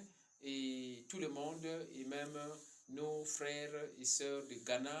demain, et tout le monde, et même nos frères et sœurs de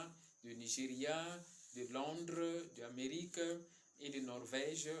Ghana, de Nigeria, de Londres, d'Amérique et de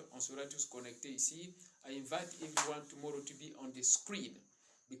Norvège, on sera tous connectés ici. I invite everyone tomorrow to be on the screen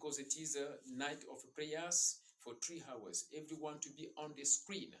because it is a night of prayers for 3 hours. Everyone to be on the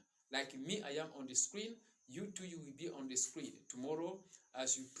screen. Like me, I am on the screen. You too, you will be on the screen tomorrow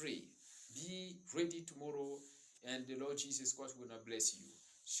as you pray. Be ready tomorrow, and the Lord Jesus Christ will not bless you.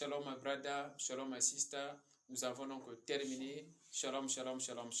 Shalom, my brother. Shalom, my sister. Nous avons donc terminé. Shalom, shalom,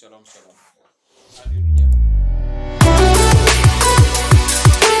 shalom, shalom, shalom. Alléluia.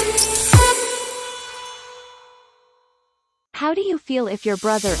 How do you feel if your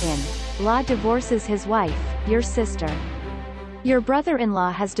brother-in-law divorces his wife, your sister? Your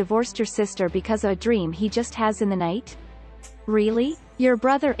brother-in-law has divorced your sister because of a dream he just has in the night? Really? Your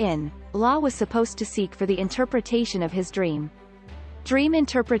brother-in-law was supposed to seek for the interpretation of his dream. Dream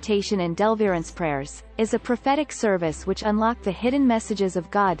interpretation and deliverance prayers is a prophetic service which unlock the hidden messages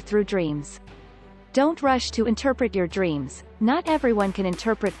of God through dreams. Don't rush to interpret your dreams. Not everyone can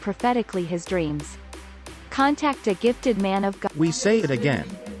interpret prophetically his dreams. Contact a gifted man of God. We say it again.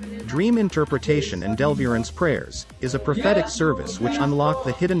 Dream interpretation and deliverance prayers is a prophetic service which unlock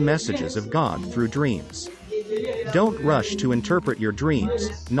the hidden messages of God through dreams. Don't rush to interpret your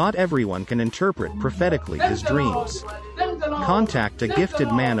dreams. Not everyone can interpret prophetically his dreams. Contact a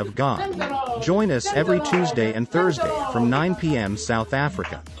gifted man of God. Join us every Tuesday and Thursday from 9 p.m. South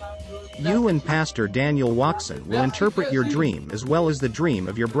Africa. You and Pastor Daniel Watson will interpret your dream as well as the dream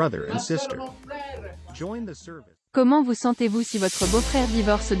of your brother and sister. Join the service. Comment vous sentez-vous si votre beau-frère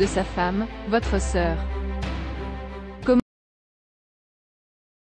divorce de sa femme, votre sœur?